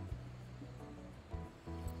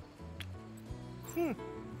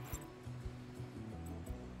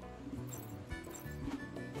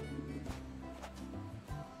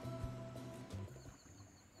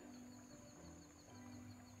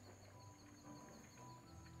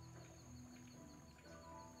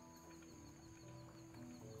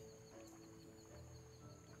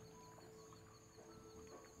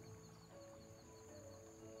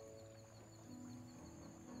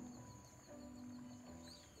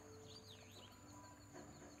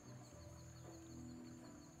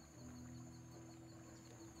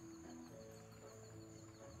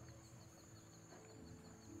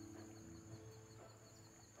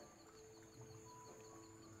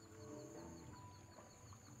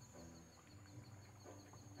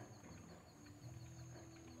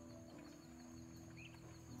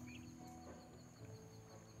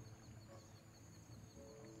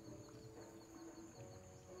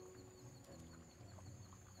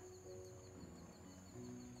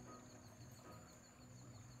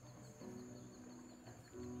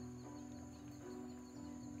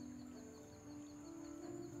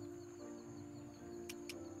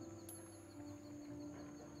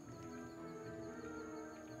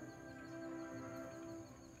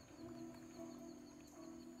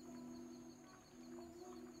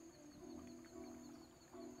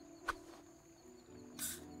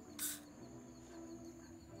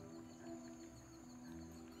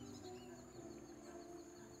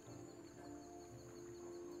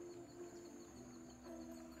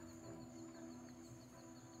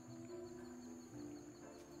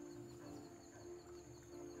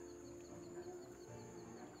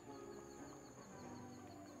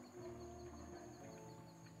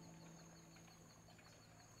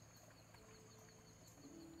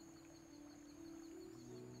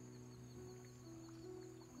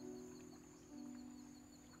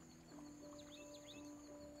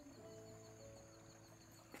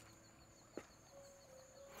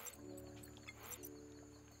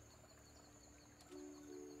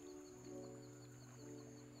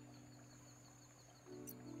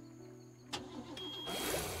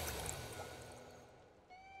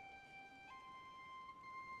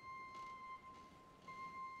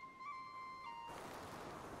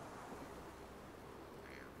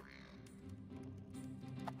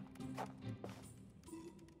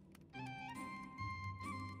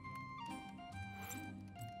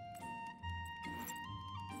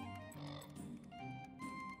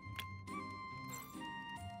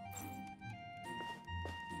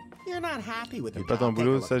 You're not happy with T'aimes your pas ton job? Take a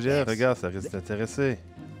boulot, look at stagiaire? this. Regarde, ça risque d'intéressser.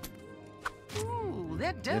 Ooh,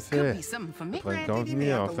 that Bien does could be fait. something for me. Pour une Granted, you may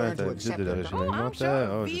convenir, have to enfin, learn t'as to l'habitude de accept l'origine your- alimentaire.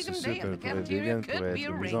 Oh, je suis Vegan sûr day que at the pour être cafeteria vegan could pourrait be être mis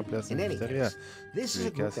en arranged. place In une any cafétéria. case, this is Tous a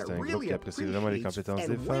les cas, group c'est that un groupe really qui apprécie vraiment les appreciates compétences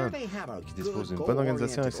des and where femmes, they have a qui dispose good d'une bonne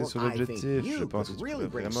organisation goal-oriented axée sur work, I think l'objectif. Je you pense que could tu really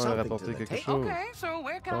pourrais bring vraiment leur something to apporter the quelque table. chose. Okay, so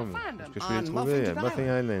where can I Tom, find est-ce him? que je peux les On trouver? À Muffin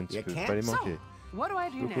Muffin Island, tu You peux can? pas les manquer. What do I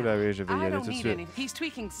do Beaucoup, now? Larry, je vais y I aller don't tout de need suite. any. He's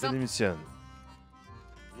tweaking Ça something. démissionne.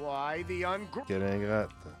 Why the ungrateful? Quelle ingrate.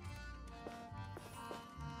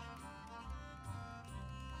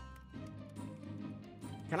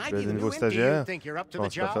 Can I Tu as be des the nouveaux new stagiaires? Think you're up Je to the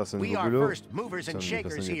pense pas faire job? ce We nouveau are boulot. first movers Nous sommes and des shakers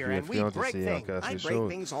personnes les here, plus and we influentes break ici et on things. casse I les break choses.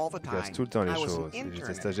 things all the On casse time. tout le temps les I was an choses. Et intern j'étais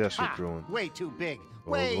at- stagiaire chez Ha! Crown. Way too big.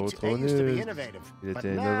 Trop Way gros, too. trop They used to be nul. innovative. Il But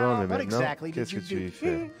était now, innovant, mais what maintenant, exactly qu'est-ce did que you tu y do?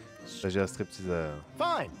 fais? Stagiaire stripteaseur.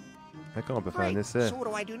 Fine. D'accord, on peut faire un Great. essai. So what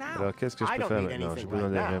do I do now? Alors, qu'est-ce que je I peux don't faire need maintenant? J'ai anything besoin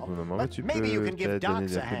de right rien now, pour le moment, mais but tu maybe you peux can give peut-être donner Docs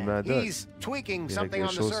des a coups de main à hand. Doc. He's tweaking Il règle something les on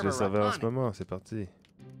the choses sur le server. serveur en On ce it. moment, c'est parti.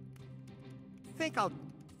 Think I'll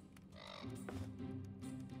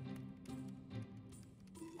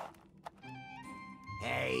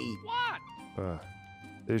Hey, Ah.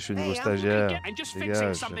 Salut, je suis le Hey, nouveau I'm stagiaire. I'm just fixing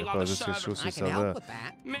Dégage, je something on répare the juste quelque chose sur I le can help serveur. with that.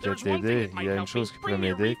 Je vais There's one thing t'aider. that might Il y a une help me. chose qui pourrait Bring me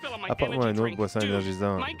a m'aider. refill of my Apporte-moi un energy autre drink. boisson Dude,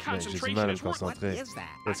 énergisante. my Mais j'ai du concentration mal à me is working. What concentrer. is that?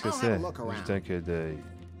 Qu'est-ce que I'll have c'est? a look around. Juste un coup d'œil.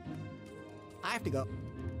 I have to go.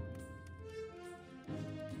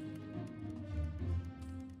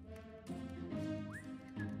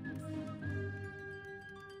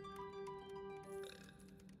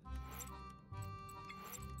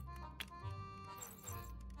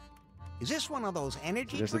 Is this one of those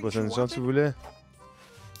energy Là, c'est drinks boisson you énergisante que tu wanted? voulais?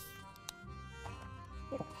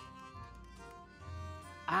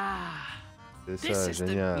 Ah, C'est this ça, is the.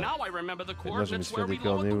 génial. Now I remember the Maintenant, je me coordinates souviens where des we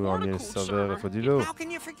lowered coordonnées the où on water met le cooled serveur server. au fond du lot. How can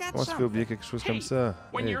you forget Comment tu fais something? oublier quelque chose comme Hey, ça?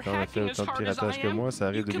 when Hey, you're quand on a fait hacking autant as de hard as piratage I que am, moi, ça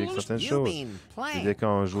arrive you d'oublier can lose- certaines You choses. mean Et playing? dès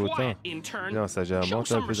qu'on joue autant, Quiet, intern. là, ça gère Show monte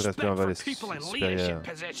un some peu de respect respect envers for les people in supérieurs. leadership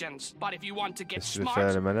positions. But if you want to get Si tu veux smart,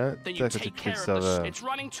 faire le malin, then you t'as à take t'occuper du care of this. serveur. It's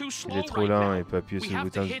running too slow Il est trop right lent, now. il peut appuyer We sur le have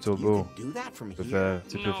bouton to du hit- turbo. Do that from Tu peux here.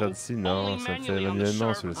 le faire d'ici? Non, ça me fait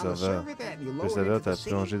manuellement sur le On the serveur. server that you Le lowered serveur into t'a the sea,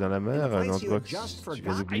 plongé dans la mer, in the un place you endroit had que just tu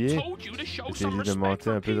viens forgotten. d'oublier. I told you to show Je t'ai some dit de respect monter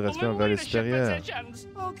for un peu de people respect in envers les leadership supérieurs. positions.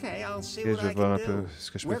 Okay, I'll see Ok, what je vais I voir can un peu do.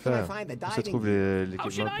 ce que je peux Where can I faire. find the Où se diving trouve gear? How l'équipement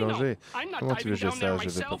should de I know? plongée? I'm not Comment tu veux que diving je down there sache? Je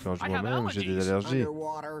vais pas myself. plonger I have moi-même, j'ai des allergies. allergies.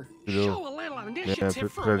 Underwater. De l'eau. Show a little Mais un peu initiative de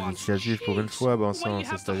for preuve once. initiative pour une fois, bon When sang, you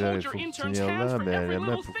c'est have to stagiaire, hold il your faut que tu intern's tenir hands là, for mais every la main,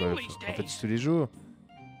 little pourquoi? thing these En fais-tu days. tous les jours?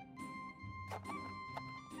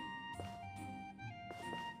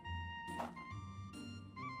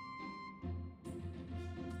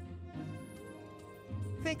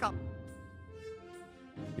 Think I'll...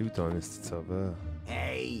 Et où ton esti de serveur?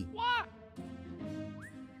 Hey, What?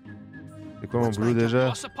 C'est quoi mon What's boulot my job? déjà?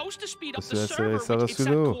 You're supposed to speed up C'est the la server, serveur which sous it's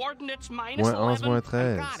at l'eau. coordinates minus Moins 11, 11. moins I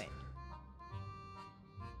 13. got it.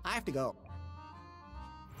 I have to go.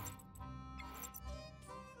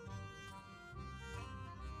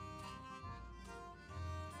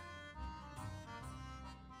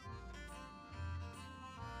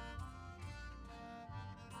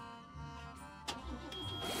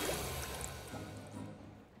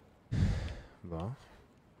 Bon.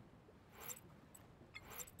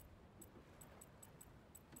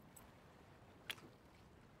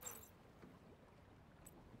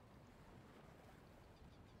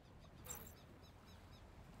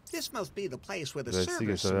 This must be the place where the Là, ici que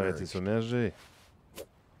le server's serveur a été submerged. submergé.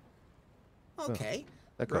 Okay.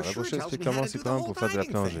 D'accord, la Brochure brochure tells explique me how comment to s'y do the prendre whole pour faire de la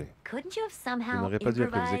diving plongée. thing. Couldn't you have Vous somehow n'aurez pas dû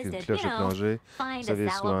improviser improvised avec une it, cloche you de know, plongée. find Vous a savez,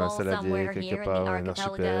 soit un salad bowl saladier somewhere quelque here in part, the un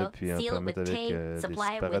archipel, archipelago, puis un seal it with permettre avec tape, des supply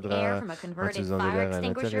it with air sparadraps, from a en converted utilisant de fire l'air à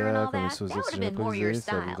extinguisher and l'intérieur, all comme une that. source That would have d'oxygène been more your improvisée,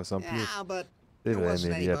 ça vous style. ressemble plus. Yeah, but C'est there vrai, wasn't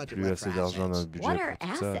mais any il n'y a budget plus left assez for d'argent dans le assets. budget What pour are tout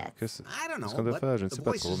ça. assets? I don't Qu'est-ce know, qu'on doit but faire? Je ne the sais pas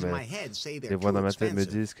voices trop, in my mais head say les they're voix too dans ma tête me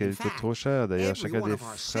expensive. disent qu'elle In coûte fact, trop cher. D'ailleurs, every chacun one des of our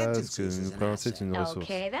phrases que sentences nous is an prononcez est une asset. ressource.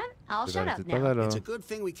 Okay then, I'll Je vais shut arrêter up de parler now. là. It's a good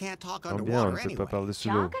thing we can't talk Tant bien, on underwater ne peut pas anyway. parler sous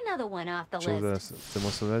l'eau. Chalk another one off the Chose à- list. C'est moi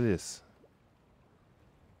sur la liste.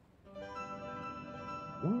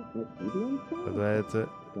 Ça doit être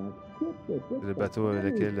le bateau avec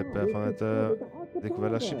lequel le père fondateur a découvert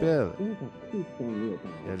l'archipel. Il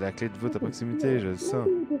y a la clé de voûte à proximité, je le sens.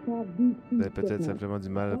 Vous avez peut-être simplement du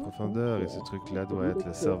mal à la profondeur et ce truc-là doit être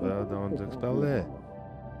le serveur dont Doc parlait.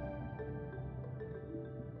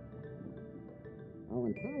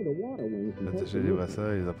 Attacher les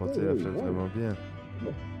brassards et les apporter la flotte vraiment bien.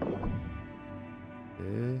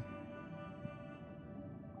 Et...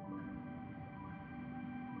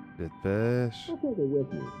 filet de pêche.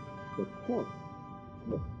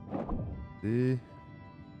 Et...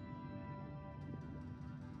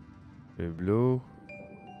 hublot.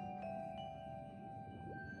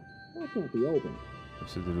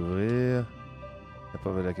 J'essaie de l'ouvrir. La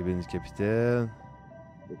porte vers la cabine du capitaine.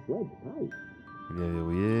 Il est bien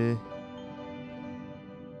verrouillé.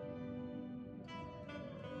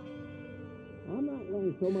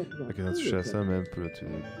 Fait que quand tu touches à ça, même, là, tu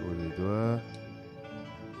ouvres les doigts.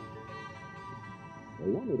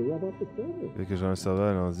 Fait que j'ai un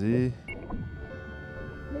serveur, allons-y.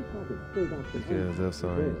 Fait que les réserves sont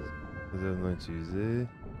non utilisées.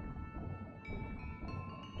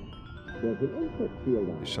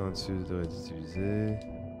 Les champs dessus devraient être utilisés.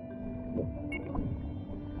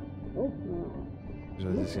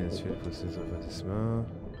 J'ai dit signifié le processus de refroidissement.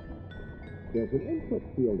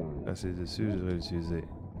 Ah, c'est dessus, je devrais l'utiliser.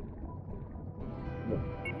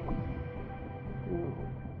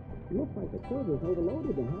 Je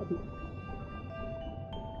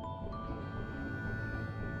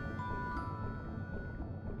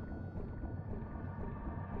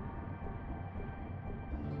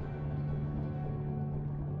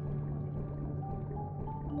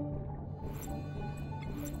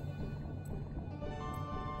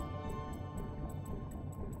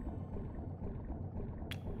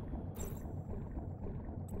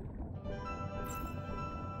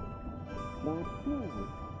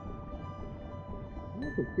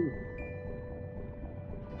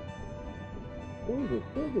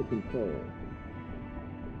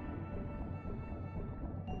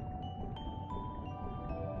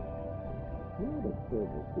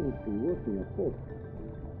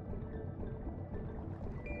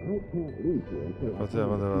vais partir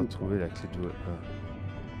avant d'avoir trouvé la clé de doigt.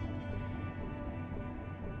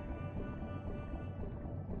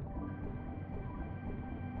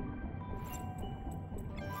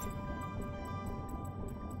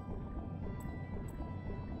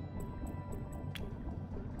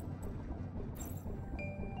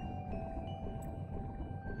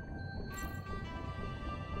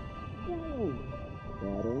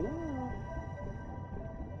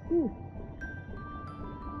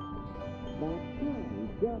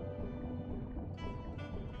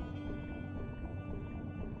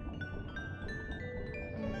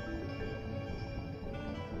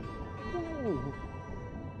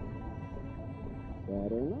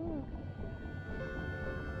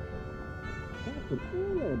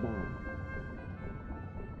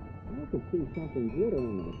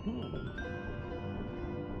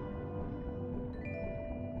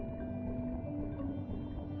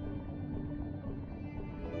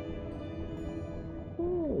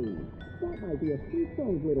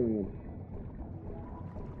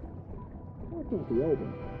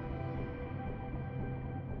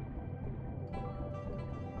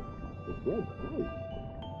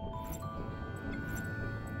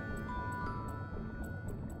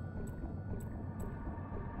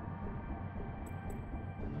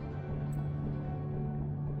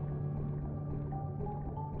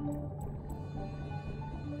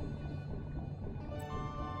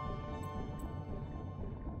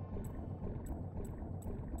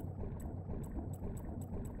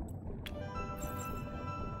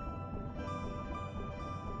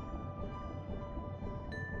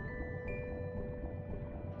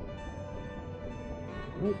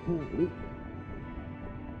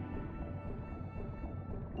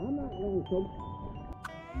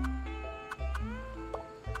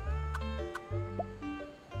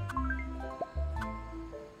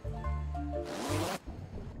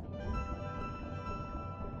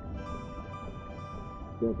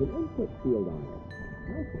 There's an input field on it.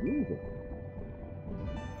 I could use it.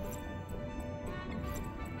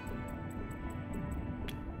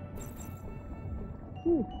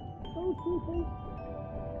 Those people.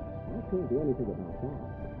 I can't do anything about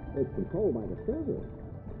that. It's controlled by the server.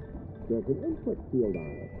 There's an input field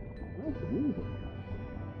on it. I could use it.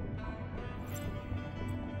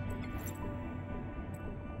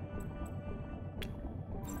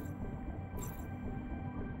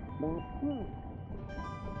 That's right.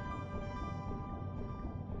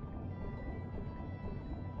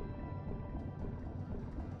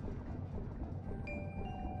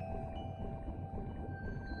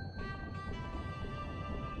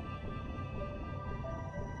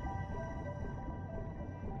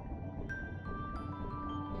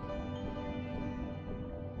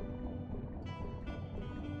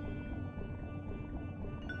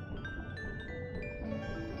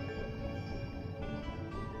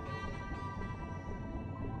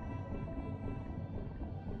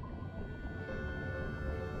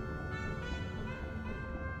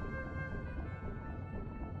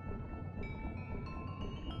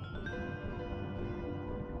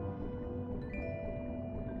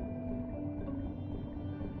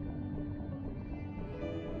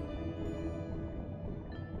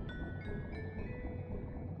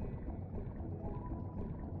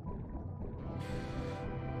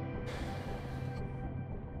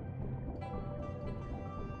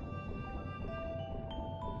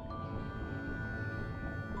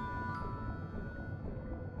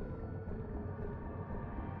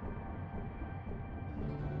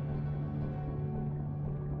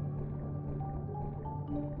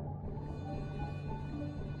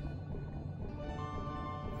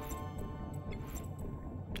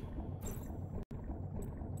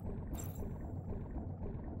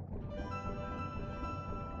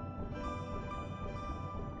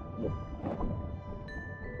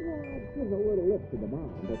 it gives a little lift to the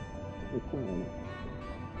bomb, but it's fine enough.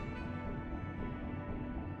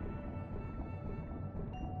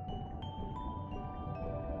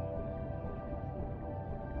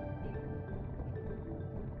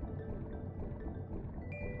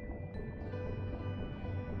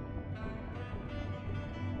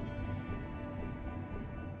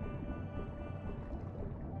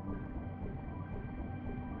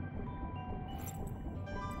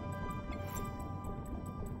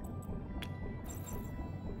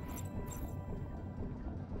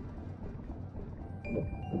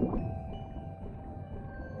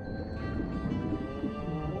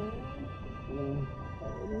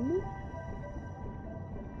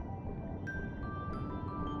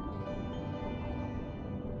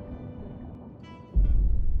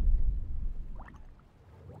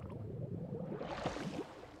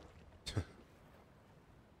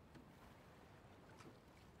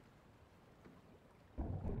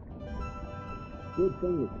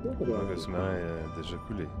 Le sous-marin est déjà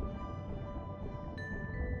coulé.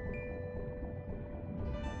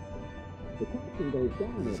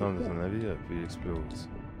 Il descend de son navire, puis il explose.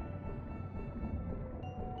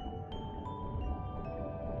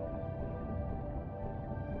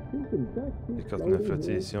 Les cortines à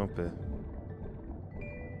flotter ici en paix.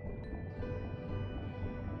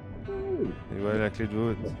 Et voilà la clé de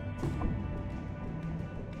voûte.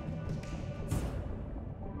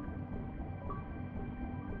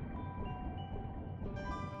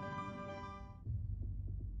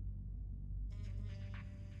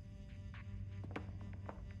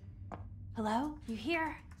 Hello? You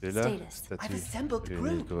here? Et là, Status. statue. I've assembled the Réunis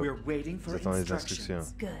le group. groupe. We're waiting for J'attends les instructions.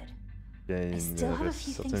 instructions. Good. Il y a I still have a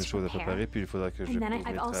few certaines things choses à to prepare. préparer, puis il faudra que je And then pose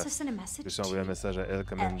mes I've also traces. sent a Je message vais envoyer un message à Elle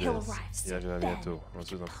Commandes. he'll arrive Il arrivera soon. bientôt.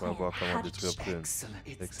 Ensuite, on pourra Plan voir comment détruire hatched. Plune. Excellent.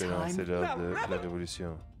 Excellent, c'est l'heure de la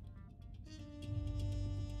révolution.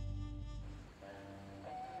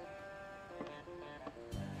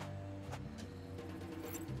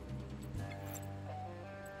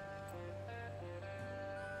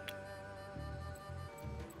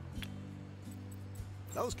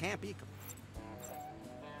 Those can't be.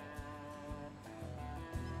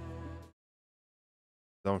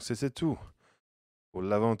 Donc, c'est tout pour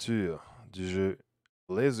l'aventure du jeu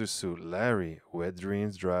Laser Suit Larry Wet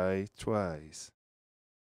Dreams Dry Twice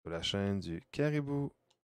sur la chaîne du Caribou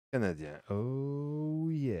canadien. Oh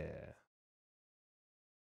yeah!